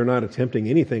 honestly, you're not attempting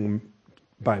anything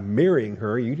by marrying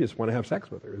her. You just want to have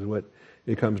sex with her is what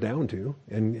it comes down to.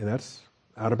 And that's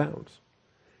out of bounds.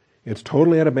 It's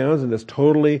totally out of bounds, and it's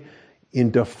totally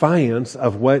in defiance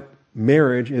of what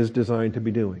marriage is designed to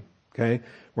be doing. Okay?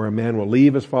 Where a man will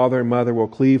leave his father and mother, will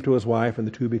cleave to his wife, and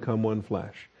the two become one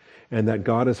flesh. And that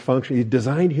God has He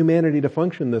designed humanity to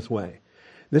function this way.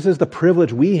 This is the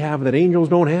privilege we have that angels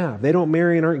don't have. They don't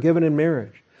marry and aren't given in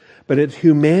marriage. But it's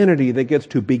humanity that gets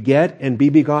to beget and be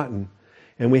begotten.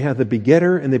 And we have the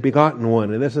begetter and the begotten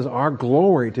one. And this is our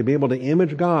glory, to be able to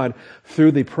image God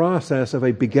through the process of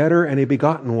a begetter and a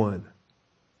begotten one.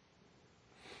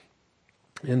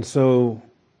 And so,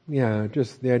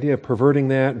 just the idea of perverting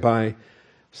that by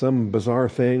some bizarre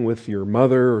thing with your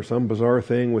mother, or some bizarre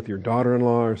thing with your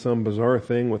daughter-in-law, or some bizarre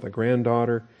thing with a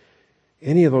granddaughter.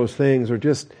 Any of those things are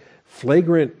just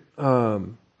flagrant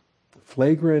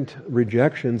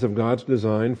rejections of God's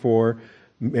design for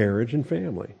marriage and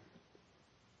family.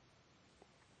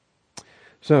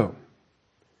 So,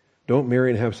 don't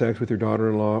marry and have sex with your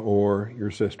daughter-in-law or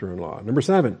your sister-in-law. Number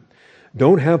 7,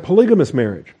 don't have polygamous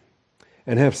marriage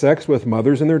and have sex with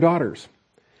mothers and their daughters,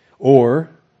 or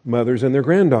mothers and their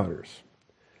granddaughters,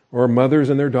 or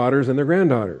mothers and their daughters and their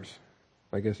granddaughters,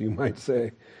 I guess you might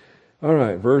say. All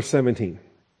right, verse 17.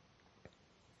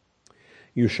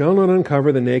 You shall not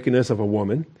uncover the nakedness of a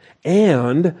woman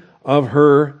and of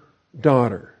her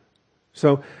daughter.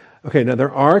 So, okay, now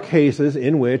there are cases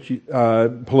in which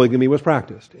polygamy was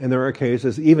practiced. And there are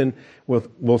cases, even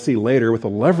we'll see later, with the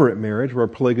levirate marriage, where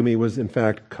polygamy was in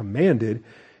fact commanded.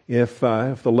 If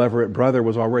the levirate brother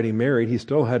was already married, he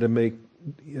still had to make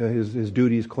his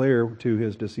duties clear to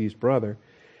his deceased brother.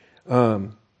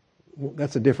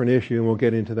 That's a different issue, and we'll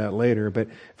get into that later. But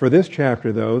for this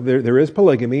chapter, though, there is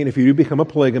polygamy, and if you do become a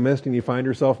polygamist and you find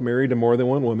yourself married to more than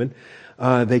one woman,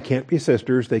 they can't be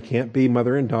sisters, they can't be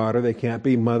mother and daughter, they can't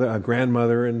be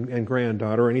grandmother and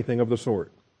granddaughter, or anything of the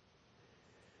sort.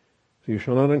 So you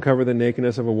shall not uncover the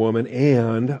nakedness of a woman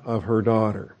and of her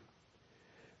daughter.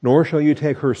 Nor shall you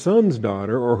take her son's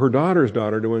daughter or her daughter's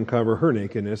daughter to uncover her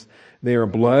nakedness. They are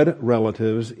blood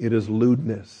relatives. It is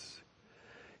lewdness.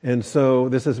 And so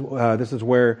this is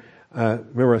where,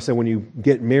 remember I said when you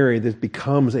get married, this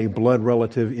becomes a blood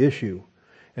relative issue.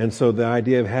 And so the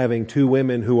idea of having two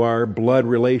women who are blood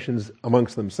relations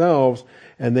amongst themselves,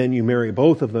 and then you marry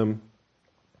both of them,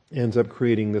 ends up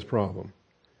creating this problem.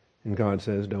 And God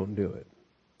says, don't do it.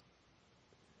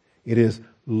 It is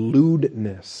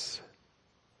lewdness.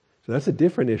 So that's a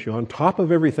different issue. On top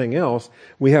of everything else,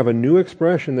 we have a new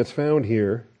expression that's found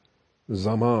here,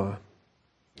 zama,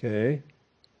 okay,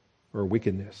 or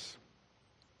wickedness.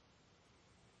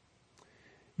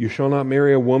 You shall not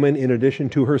marry a woman in addition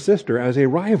to her sister as a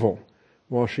rival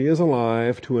while she is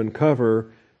alive to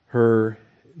uncover her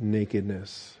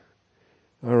nakedness.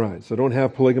 All right, so don't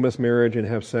have polygamous marriage and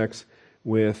have sex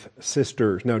with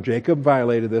sisters. Now Jacob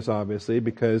violated this obviously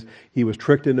because he was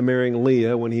tricked into marrying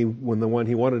Leah when the one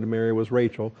he wanted to marry was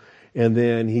Rachel, and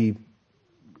then he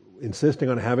insisting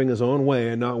on having his own way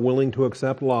and not willing to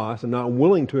accept loss and not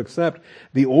willing to accept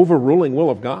the overruling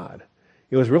will of God.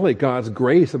 It was really God's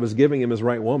grace that was giving him his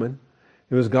right woman.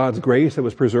 It was God's grace that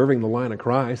was preserving the line of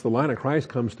Christ. The line of Christ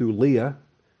comes through Leah.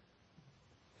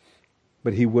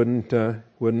 But he wouldn't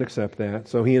accept that.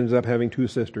 So he ends up having two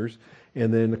sisters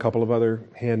and then a couple of other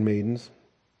handmaidens.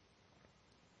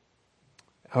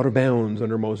 Out of bounds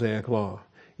under Mosaic law.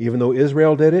 Even though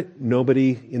Israel did it,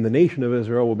 nobody in the nation of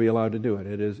Israel will be allowed to do it.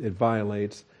 It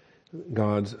violates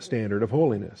God's standard of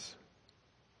holiness.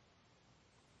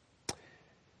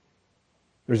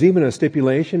 There's even a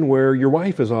stipulation where your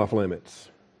wife is off limits.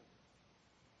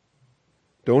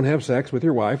 Don't have sex with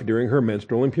your wife during her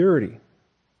menstrual impurity.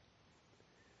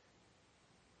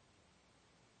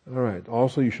 All right.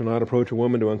 Also, you shall not approach a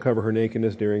woman to uncover her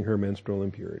nakedness during her menstrual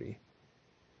impurity.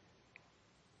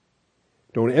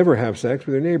 Don't ever have sex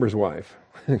with your neighbor's wife.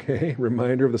 Okay?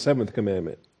 Reminder of the 7th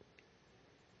commandment.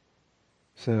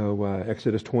 So,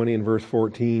 Exodus 20 and verse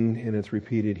 14, and it's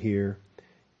repeated here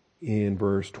in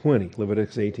verse 20,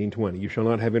 Leviticus 18:20. You shall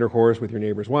not have intercourse with your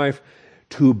neighbor's wife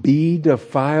to be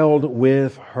defiled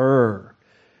with her.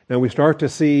 Now we start to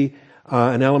see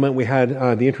an element. We had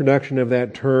the introduction of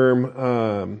that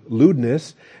term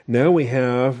lewdness. Now we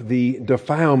have the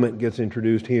defilement gets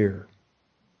introduced here.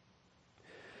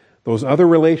 Those other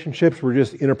relationships were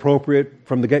just inappropriate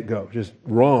from the get-go, just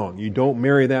wrong. You don't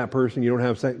marry that person, you don't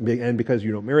have sex, and because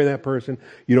you don't marry that person,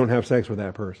 you don't have sex with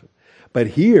that person. But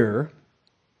here,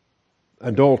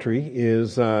 adultery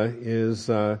is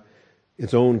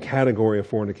its own category of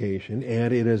fornication,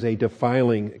 and it is a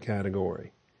defiling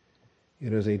category.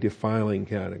 It is a defiling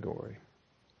category.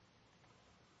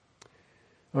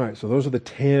 All right, so those are the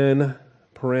 10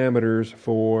 parameters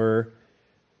for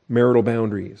marital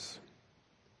boundaries.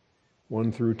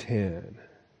 1 through 10.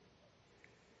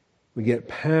 We get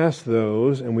past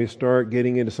those and we start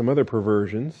getting into some other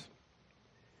perversions.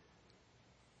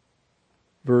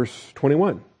 Verse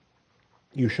 21.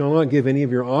 You shall not give any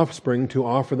of your offspring to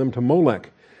offer them to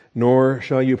Molech, nor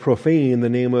shall you profane the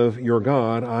name of your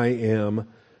God. I am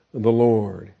the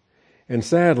Lord. And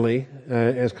sadly,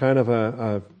 as kind of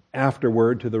a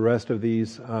afterword to the rest of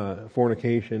these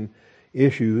fornication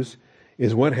issues,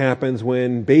 is what happens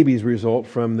when babies result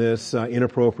from this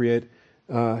inappropriate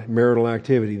marital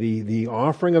activity. The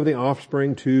offering of the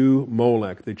offspring to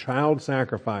Molech, the child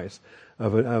sacrifice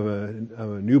of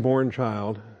a newborn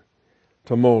child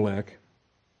to Molech.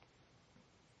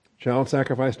 Child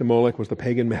sacrifice to Molech was the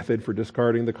pagan method for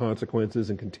discarding the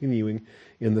consequences and continuing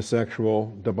in the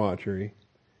sexual debauchery.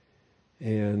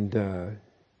 And,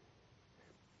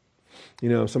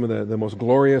 some of the most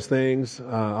glorious things,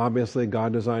 obviously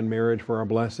God designed marriage for our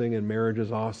blessing, and marriage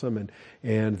is awesome,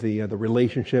 and the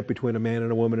relationship between a man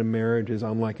and a woman in marriage is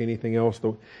unlike anything else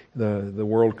the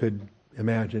world could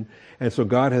imagine. And so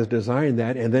God has designed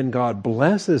that, and then God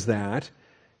blesses that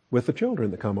with the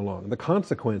children that come along, the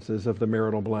consequences of the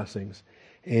marital blessings.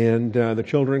 And the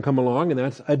children come along, and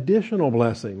that's additional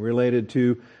blessing related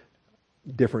to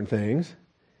different things.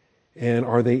 And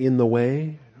are they in the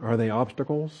way? Are they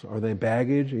obstacles? Are they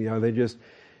baggage? Are they just,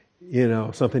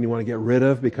 something you want to get rid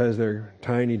of because they're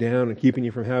tying you down and keeping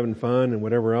you from having fun and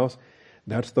whatever else?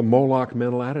 That's the Moloch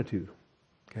mental attitude.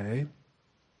 Okay?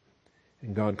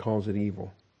 And God calls it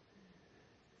evil.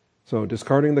 So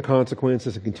discarding the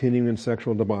consequences and continuing in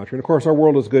sexual debauchery. And of course, our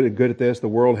world is good at this. The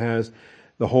world has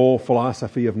the whole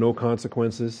philosophy of no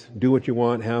consequences. Do what you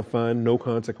want, have fun, no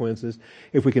consequences.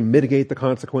 If we can mitigate the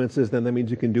consequences, then that means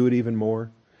you can do it even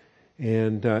more,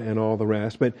 and all the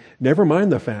rest. But never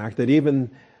mind the fact that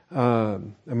even,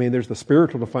 there's the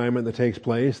spiritual defilement that takes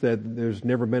place, that there's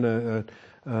never been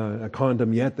a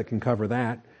condom yet that can cover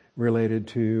that, related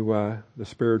to the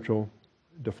spiritual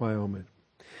defilement.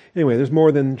 Anyway, there's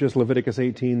more than just Leviticus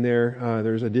 18 there.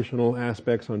 There's additional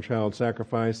aspects on child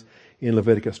sacrifice in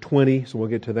Leviticus 20, so we'll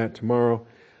get to that tomorrow.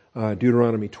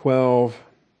 Deuteronomy 12,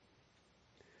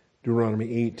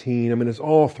 Deuteronomy 18. It's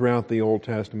all throughout the Old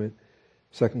Testament.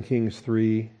 2 Kings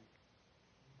 3.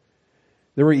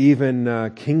 There were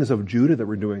even kings of Judah that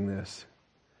were doing this.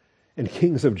 And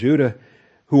kings of Judah,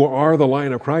 who are the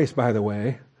line of Christ, by the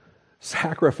way,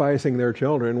 sacrificing their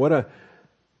children. What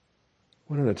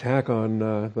an attack on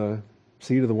the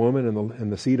seed of the woman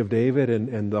and the seed of David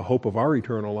and the hope of our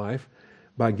eternal life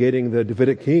by getting the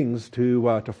Davidic kings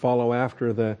to follow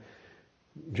after the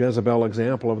Jezebel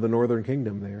example of the northern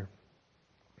kingdom there.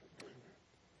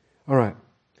 All right.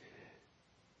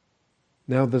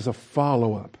 Now there's a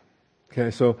follow-up.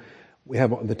 Okay, so we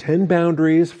have the 10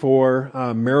 boundaries for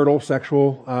marital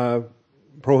sexual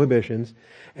prohibitions,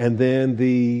 and then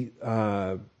the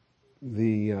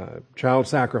child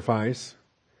sacrifice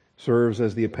serves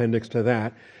as the appendix to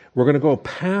that. We're going to go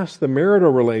past the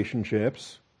marital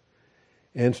relationships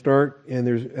and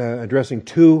there's addressing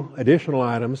 2 additional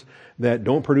items that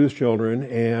don't produce children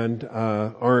and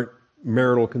aren't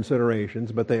marital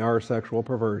considerations, but they are sexual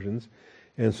perversions.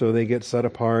 And so they get set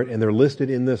apart, and they're listed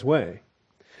in this way.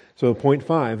 So point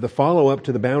 5, the follow-up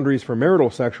to the boundaries for marital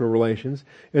sexual relations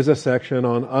is a section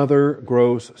on other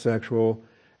gross sexual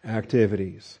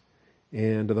activities.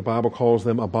 And the Bible calls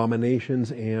them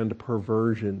abominations and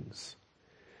perversions.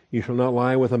 You shall not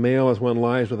lie with a male as one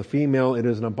lies with a female. It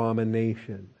is an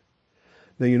abomination.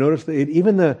 Now you notice that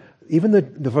even the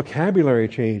vocabulary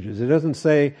changes. It doesn't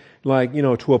say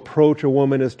to approach a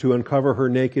woman is to uncover her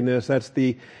nakedness. That's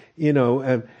even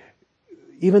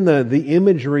the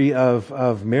imagery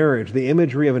of marriage, the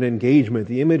imagery of an engagement,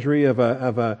 the imagery of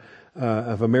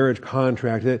a marriage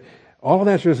contract. All of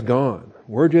that's just gone.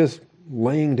 We're just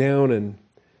laying down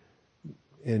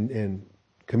and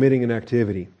committing an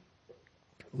activity.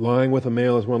 Lying with a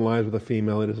male as one lies with a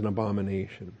female, it is an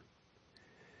abomination.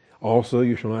 Also,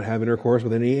 you shall not have intercourse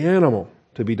with any animal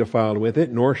to be defiled with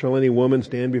it, nor shall any woman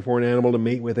stand before an animal to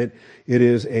mate with it. It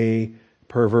is a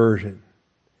perversion.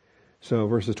 So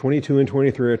verses 22 and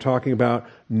 23 are talking about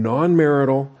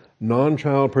non-marital,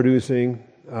 non-child producing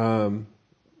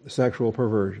sexual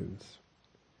perversions.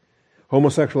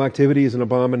 Homosexual activity is an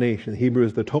abomination. The Hebrew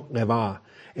is the toknevah,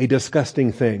 a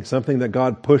disgusting thing, something that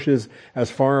God pushes as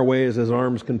far away as His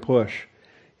arms can push.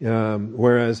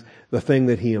 Whereas the thing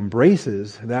that He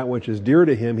embraces, that which is dear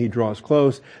to Him, He draws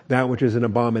close. That which is an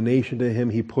abomination to Him,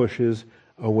 He pushes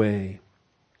away.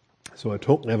 So a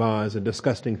toknevah is a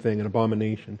disgusting thing, an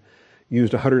abomination,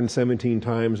 used 117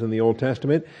 times in the Old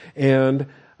Testament, and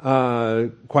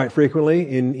quite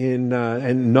frequently and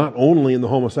not only in the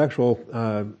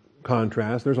homosexual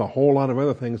contrast. There's a whole lot of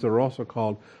other things that are also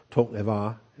called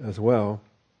toknevah as well.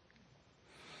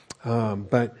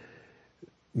 But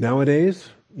nowadays,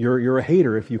 you're a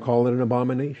hater if you call it an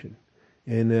abomination.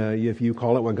 And if you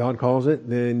call it what God calls it,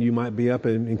 then you might be up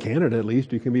in Canada at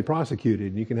least. You can be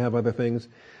prosecuted. You can have other things.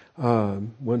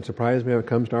 Wouldn't surprise me if it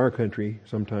comes to our country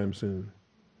sometime soon.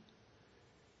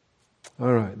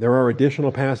 All right. There are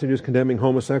additional passages condemning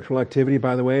homosexual activity,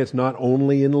 by the way. It's not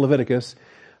only in Leviticus.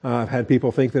 I've had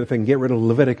people think that if they can get rid of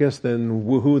Leviticus, then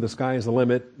woohoo, the sky is the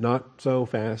limit. Not so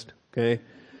fast. Okay.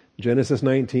 Genesis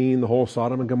 19, the whole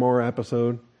Sodom and Gomorrah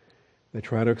episode. They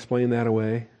try to explain that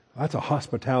away. That's a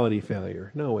hospitality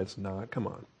failure. No, it's not. Come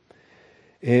on.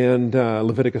 And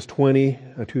Leviticus 20,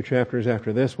 2 chapters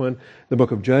after this one. The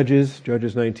book of Judges,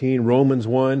 Judges 19, Romans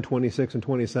 1, 26 and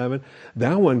 27.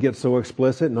 That one gets so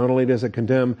explicit. Not only does it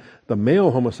condemn the male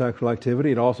homosexual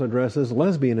activity, it also addresses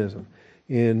lesbianism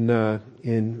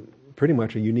in pretty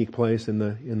much a unique place in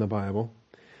the Bible.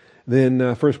 Then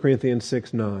 1 Corinthians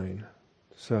 6, 9.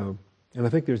 So, and I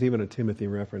think there's even a Timothy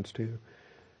reference too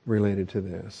related to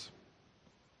this.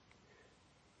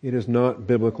 It is not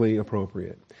biblically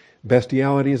appropriate.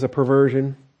 Bestiality is a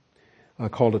perversion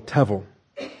called a tevel,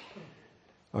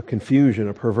 a confusion,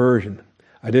 a perversion.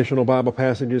 Additional Bible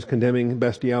passages condemning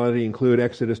bestiality include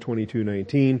Exodus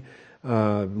 22:19,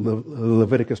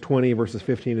 Leviticus 20 verses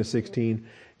 15 to 16,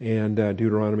 and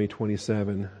Deuteronomy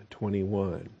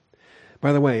 27:21.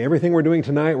 By the way, everything we're doing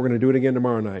tonight, we're going to do it again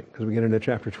tomorrow night because we get into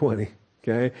chapter 20.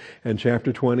 Okay, and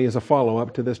chapter 20 is a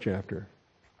follow-up to this chapter.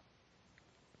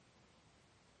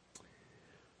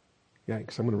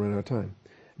 Yikes, I'm going to run out of time.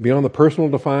 Beyond the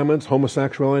personal defilements,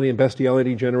 homosexuality and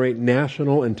bestiality generate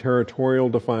national and territorial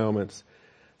defilements.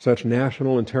 Such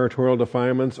national and territorial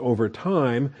defilements over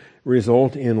time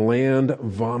result in land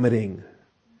vomiting.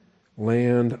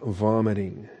 Land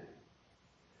vomiting.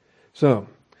 So,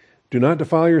 do not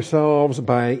defile yourselves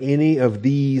by any of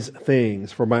these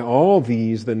things, for by all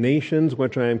these the nations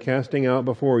which I am casting out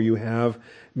before you have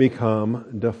become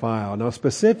defiled. Now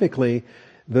specifically,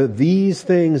 these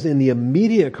things in the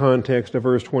immediate context of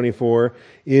verse 24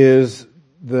 is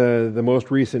the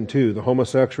most recent two, the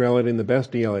homosexuality and the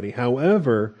bestiality.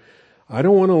 However, I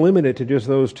don't want to limit it to just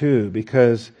those two,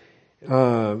 because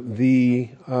the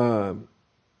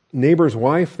neighbor's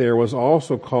wife there was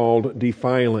also called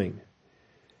defiling.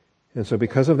 And so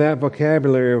because of that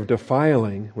vocabulary of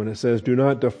defiling, when it says, do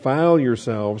not defile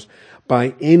yourselves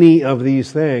by any of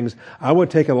these things, I would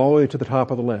take it all the way to the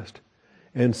top of the list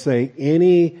and say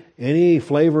any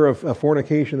flavor of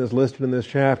fornication that's listed in this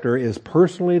chapter is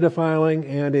personally defiling,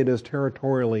 and it is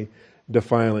territorially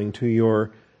defiling to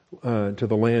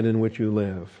the land in which you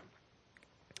live.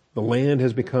 The land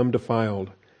has become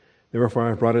defiled. Therefore,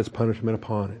 I've brought its punishment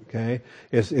upon it. Okay,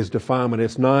 it's defilement.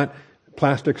 It's not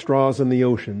plastic straws in the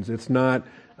oceans. It's not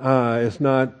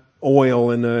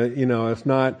oil in it's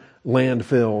not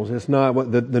landfills. It's not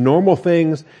what the normal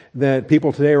things that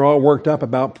people today are all worked up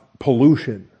about.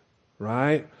 Pollution,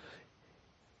 right?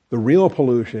 The real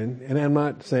pollution, and I'm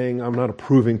not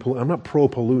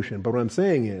pro-pollution, but what I'm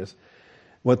saying is,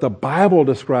 what the Bible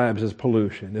describes as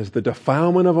pollution is the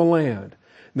defilement of a land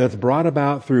that's brought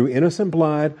about through innocent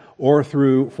blood or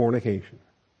through fornication.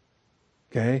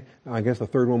 Okay? I guess the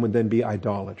third one would then be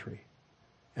idolatry.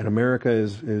 And America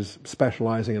is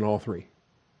specializing in all three.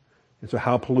 And so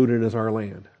how polluted is our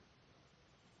land?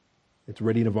 It's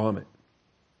ready to vomit.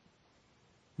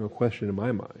 No question in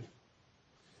my mind.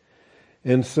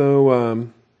 And so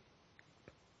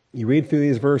you read through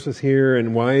these verses here,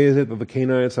 and why is it that the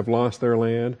Canaanites have lost their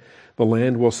land? The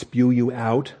land will spew you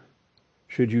out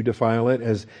should you defile it,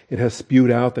 as it has spewed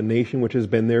out the nation which has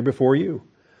been there before you.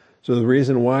 So the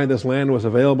reason why this land was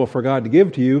available for God to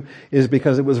give to you is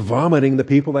because it was vomiting the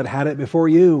people that had it before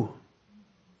you.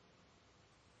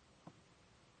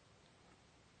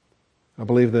 I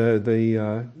believe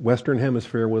the Western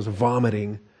Hemisphere was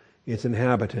vomiting its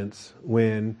inhabitants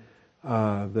when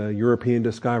the European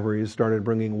discoveries started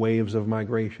bringing waves of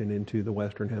migration into the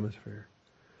Western Hemisphere.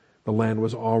 The land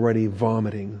was already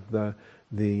vomiting the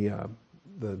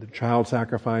child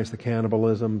sacrifice, the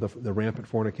cannibalism, the rampant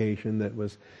fornication that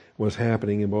was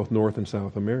happening in both North and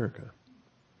South America.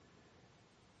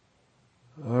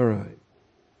 All right.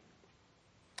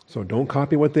 So don't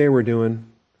copy what they were doing,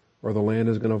 or the land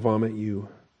is going to vomit you.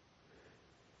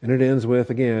 And it ends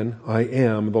with, again, I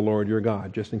am the Lord your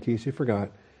God. Just in case you forgot,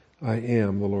 I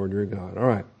am the Lord your God. All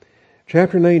right.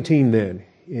 Chapter 19 then,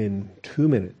 in 2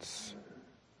 minutes.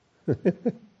 All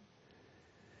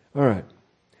right.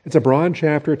 It's a broad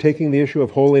chapter taking the issue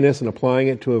of holiness and applying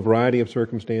it to a variety of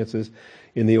circumstances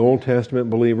in the Old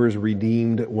Testament believer's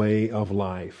redeemed way of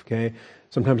life. Okay?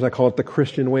 Sometimes I call it the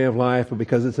Christian way of life, but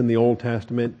because it's in the Old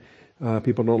Testament,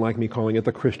 people don't like me calling it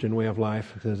the Christian way of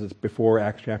life because it's before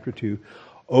Acts chapter 2.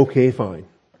 Okay, fine.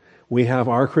 We have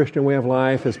our Christian way of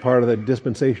life as part of the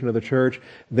dispensation of the church.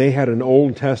 They had an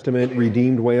Old Testament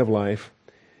redeemed way of life,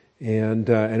 and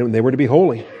they were to be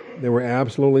holy. They were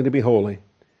absolutely to be holy,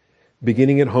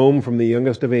 beginning at home from the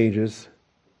youngest of ages.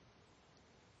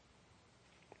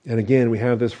 And again, we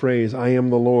have this phrase, I am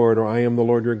the Lord, or I am the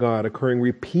Lord your God, occurring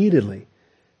repeatedly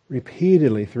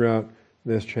throughout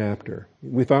this chapter.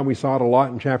 We thought we saw it a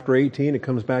lot in chapter 18. It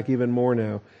comes back even more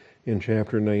now in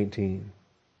chapter 19.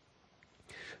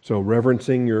 So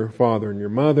reverencing your father and your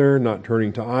mother, not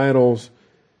turning to idols,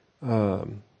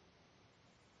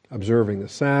 observing the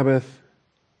Sabbath,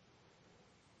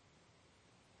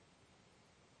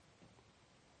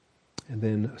 and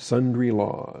then sundry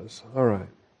laws. All right.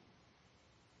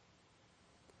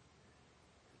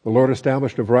 The Lord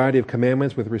established a variety of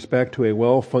commandments with respect to a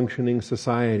well-functioning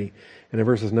society. And in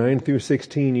verses 9 through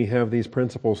 16, you have these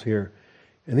principles here.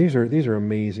 And these are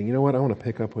amazing. You know what? I want to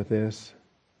pick up with this.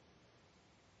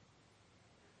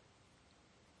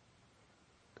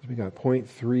 Because we got point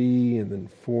 3 and then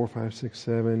 4, 5, 6,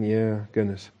 7. Yeah,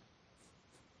 goodness.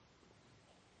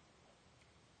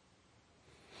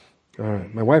 All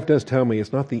right. My wife does tell me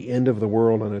it's not the end of the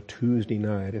world on a Tuesday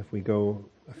night if we go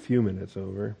a few minutes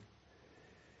over.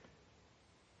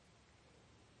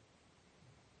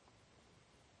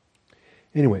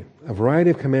 Anyway, a variety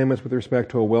of commandments with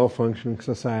respect to a well-functioning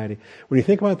society. When you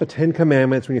think about the 10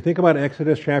 Commandments, when you think about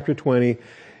Exodus chapter 20,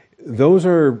 those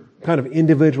are kind of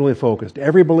individually focused.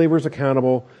 Every believer is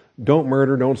accountable. Don't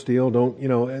murder, don't steal,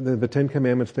 the 10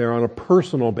 Commandments there on a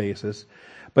personal basis.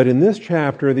 But in this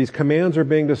chapter, these commands are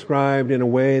being described in a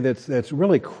way that's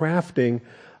really crafting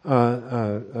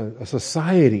a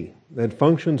society that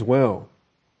functions well.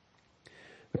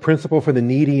 The principle for the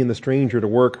needy and the stranger to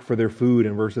work for their food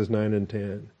in verses 9 and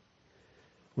 10.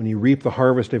 When you reap the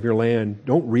harvest of your land,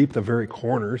 don't reap the very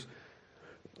corners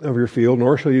of your field,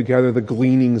 nor shall you gather the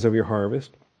gleanings of your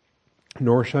harvest,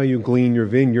 nor shall you glean your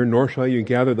vineyard, nor shall you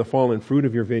gather the fallen fruit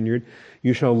of your vineyard.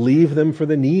 You shall leave them for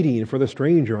the needy and for the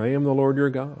stranger. I am the Lord your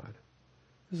God.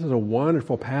 This is a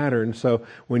wonderful pattern. So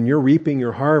when you're reaping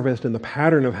your harvest and the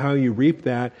pattern of how you reap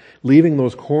that, leaving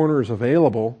those corners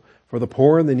available for the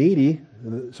poor and the needy,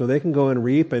 so they can go and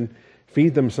reap and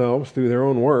feed themselves through their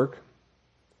own work.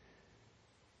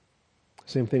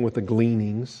 Same thing with the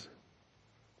gleanings.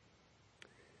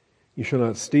 You shall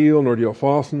not steal, nor deal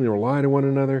falsely, nor lie to one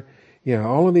another. Yeah,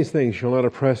 all of these things. You shall not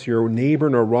oppress your neighbor,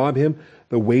 nor rob him.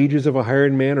 The wages of a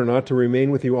hired man are not to remain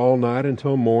with you all night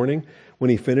until morning. When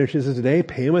he finishes his day,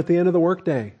 pay him at the end of the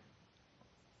workday.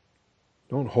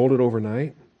 Don't hold it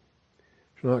overnight.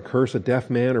 You shall not curse a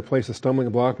deaf man or place a stumbling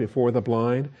block before the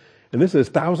blind. And this is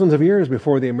thousands of years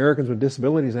before the Americans with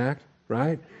Disabilities Act,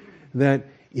 right? That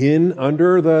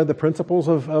under the principles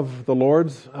of the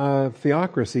Lord's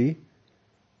theocracy,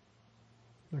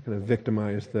 I'm not going to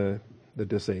victimize the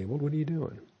disabled. What are you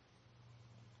doing?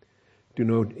 Do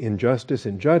no injustice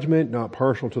in judgment, not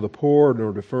partial to the poor,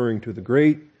 nor deferring to the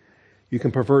great. You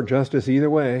can pervert justice either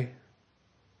way.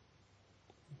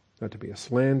 Not to be a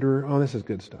slanderer. Oh, this is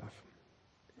good stuff.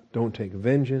 Don't take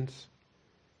vengeance.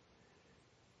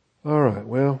 All right,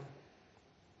 well,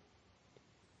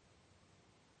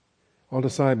 I'll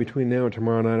decide between now and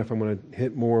tomorrow night if I'm going to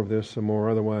hit more of this some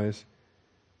more. Otherwise,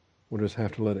 we'll just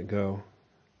have to let it go.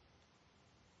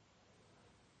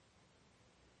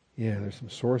 Yeah, there's some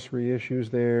sorcery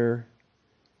issues there.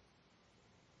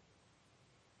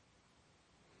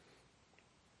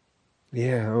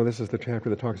 Yeah, this is the chapter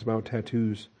that talks about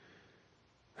tattoos.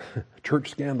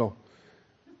 Church scandal.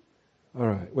 All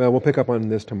right, well, we'll pick up on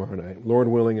this tomorrow night. Lord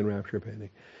willing and rapture pending.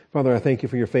 Father, I thank you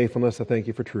for your faithfulness. I thank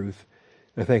you for truth.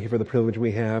 I thank you for the privilege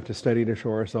we have to study to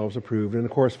show ourselves approved. And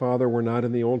of course, Father, we're not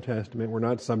in the Old Testament. We're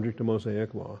not subject to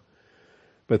Mosaic law.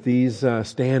 But these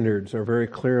standards are very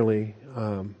clearly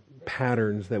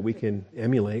patterns that we can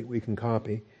emulate, we can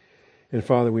copy. And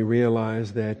Father, we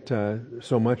realize that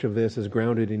so much of this is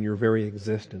grounded in your very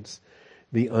existence,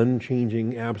 the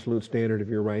unchanging absolute standard of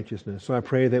your righteousness. So I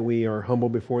pray that we are humble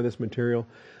before this material.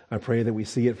 I pray that we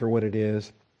see it for what it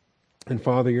is. And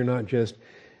Father, you're not just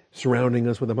surrounding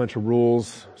us with a bunch of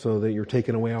rules so that you're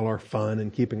taking away all our fun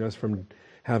and keeping us from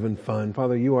having fun.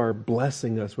 Father, you are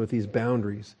blessing us with these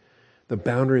boundaries. The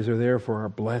boundaries are there for our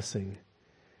blessing.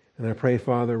 And I pray,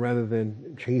 Father, rather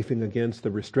than chafing against the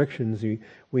restrictions,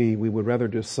 we would rather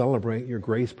just celebrate your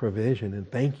grace provision and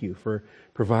thank you for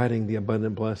providing the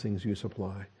abundant blessings you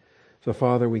supply. So,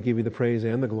 Father, we give you the praise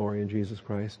and the glory in Jesus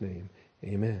Christ's name.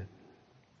 Amen.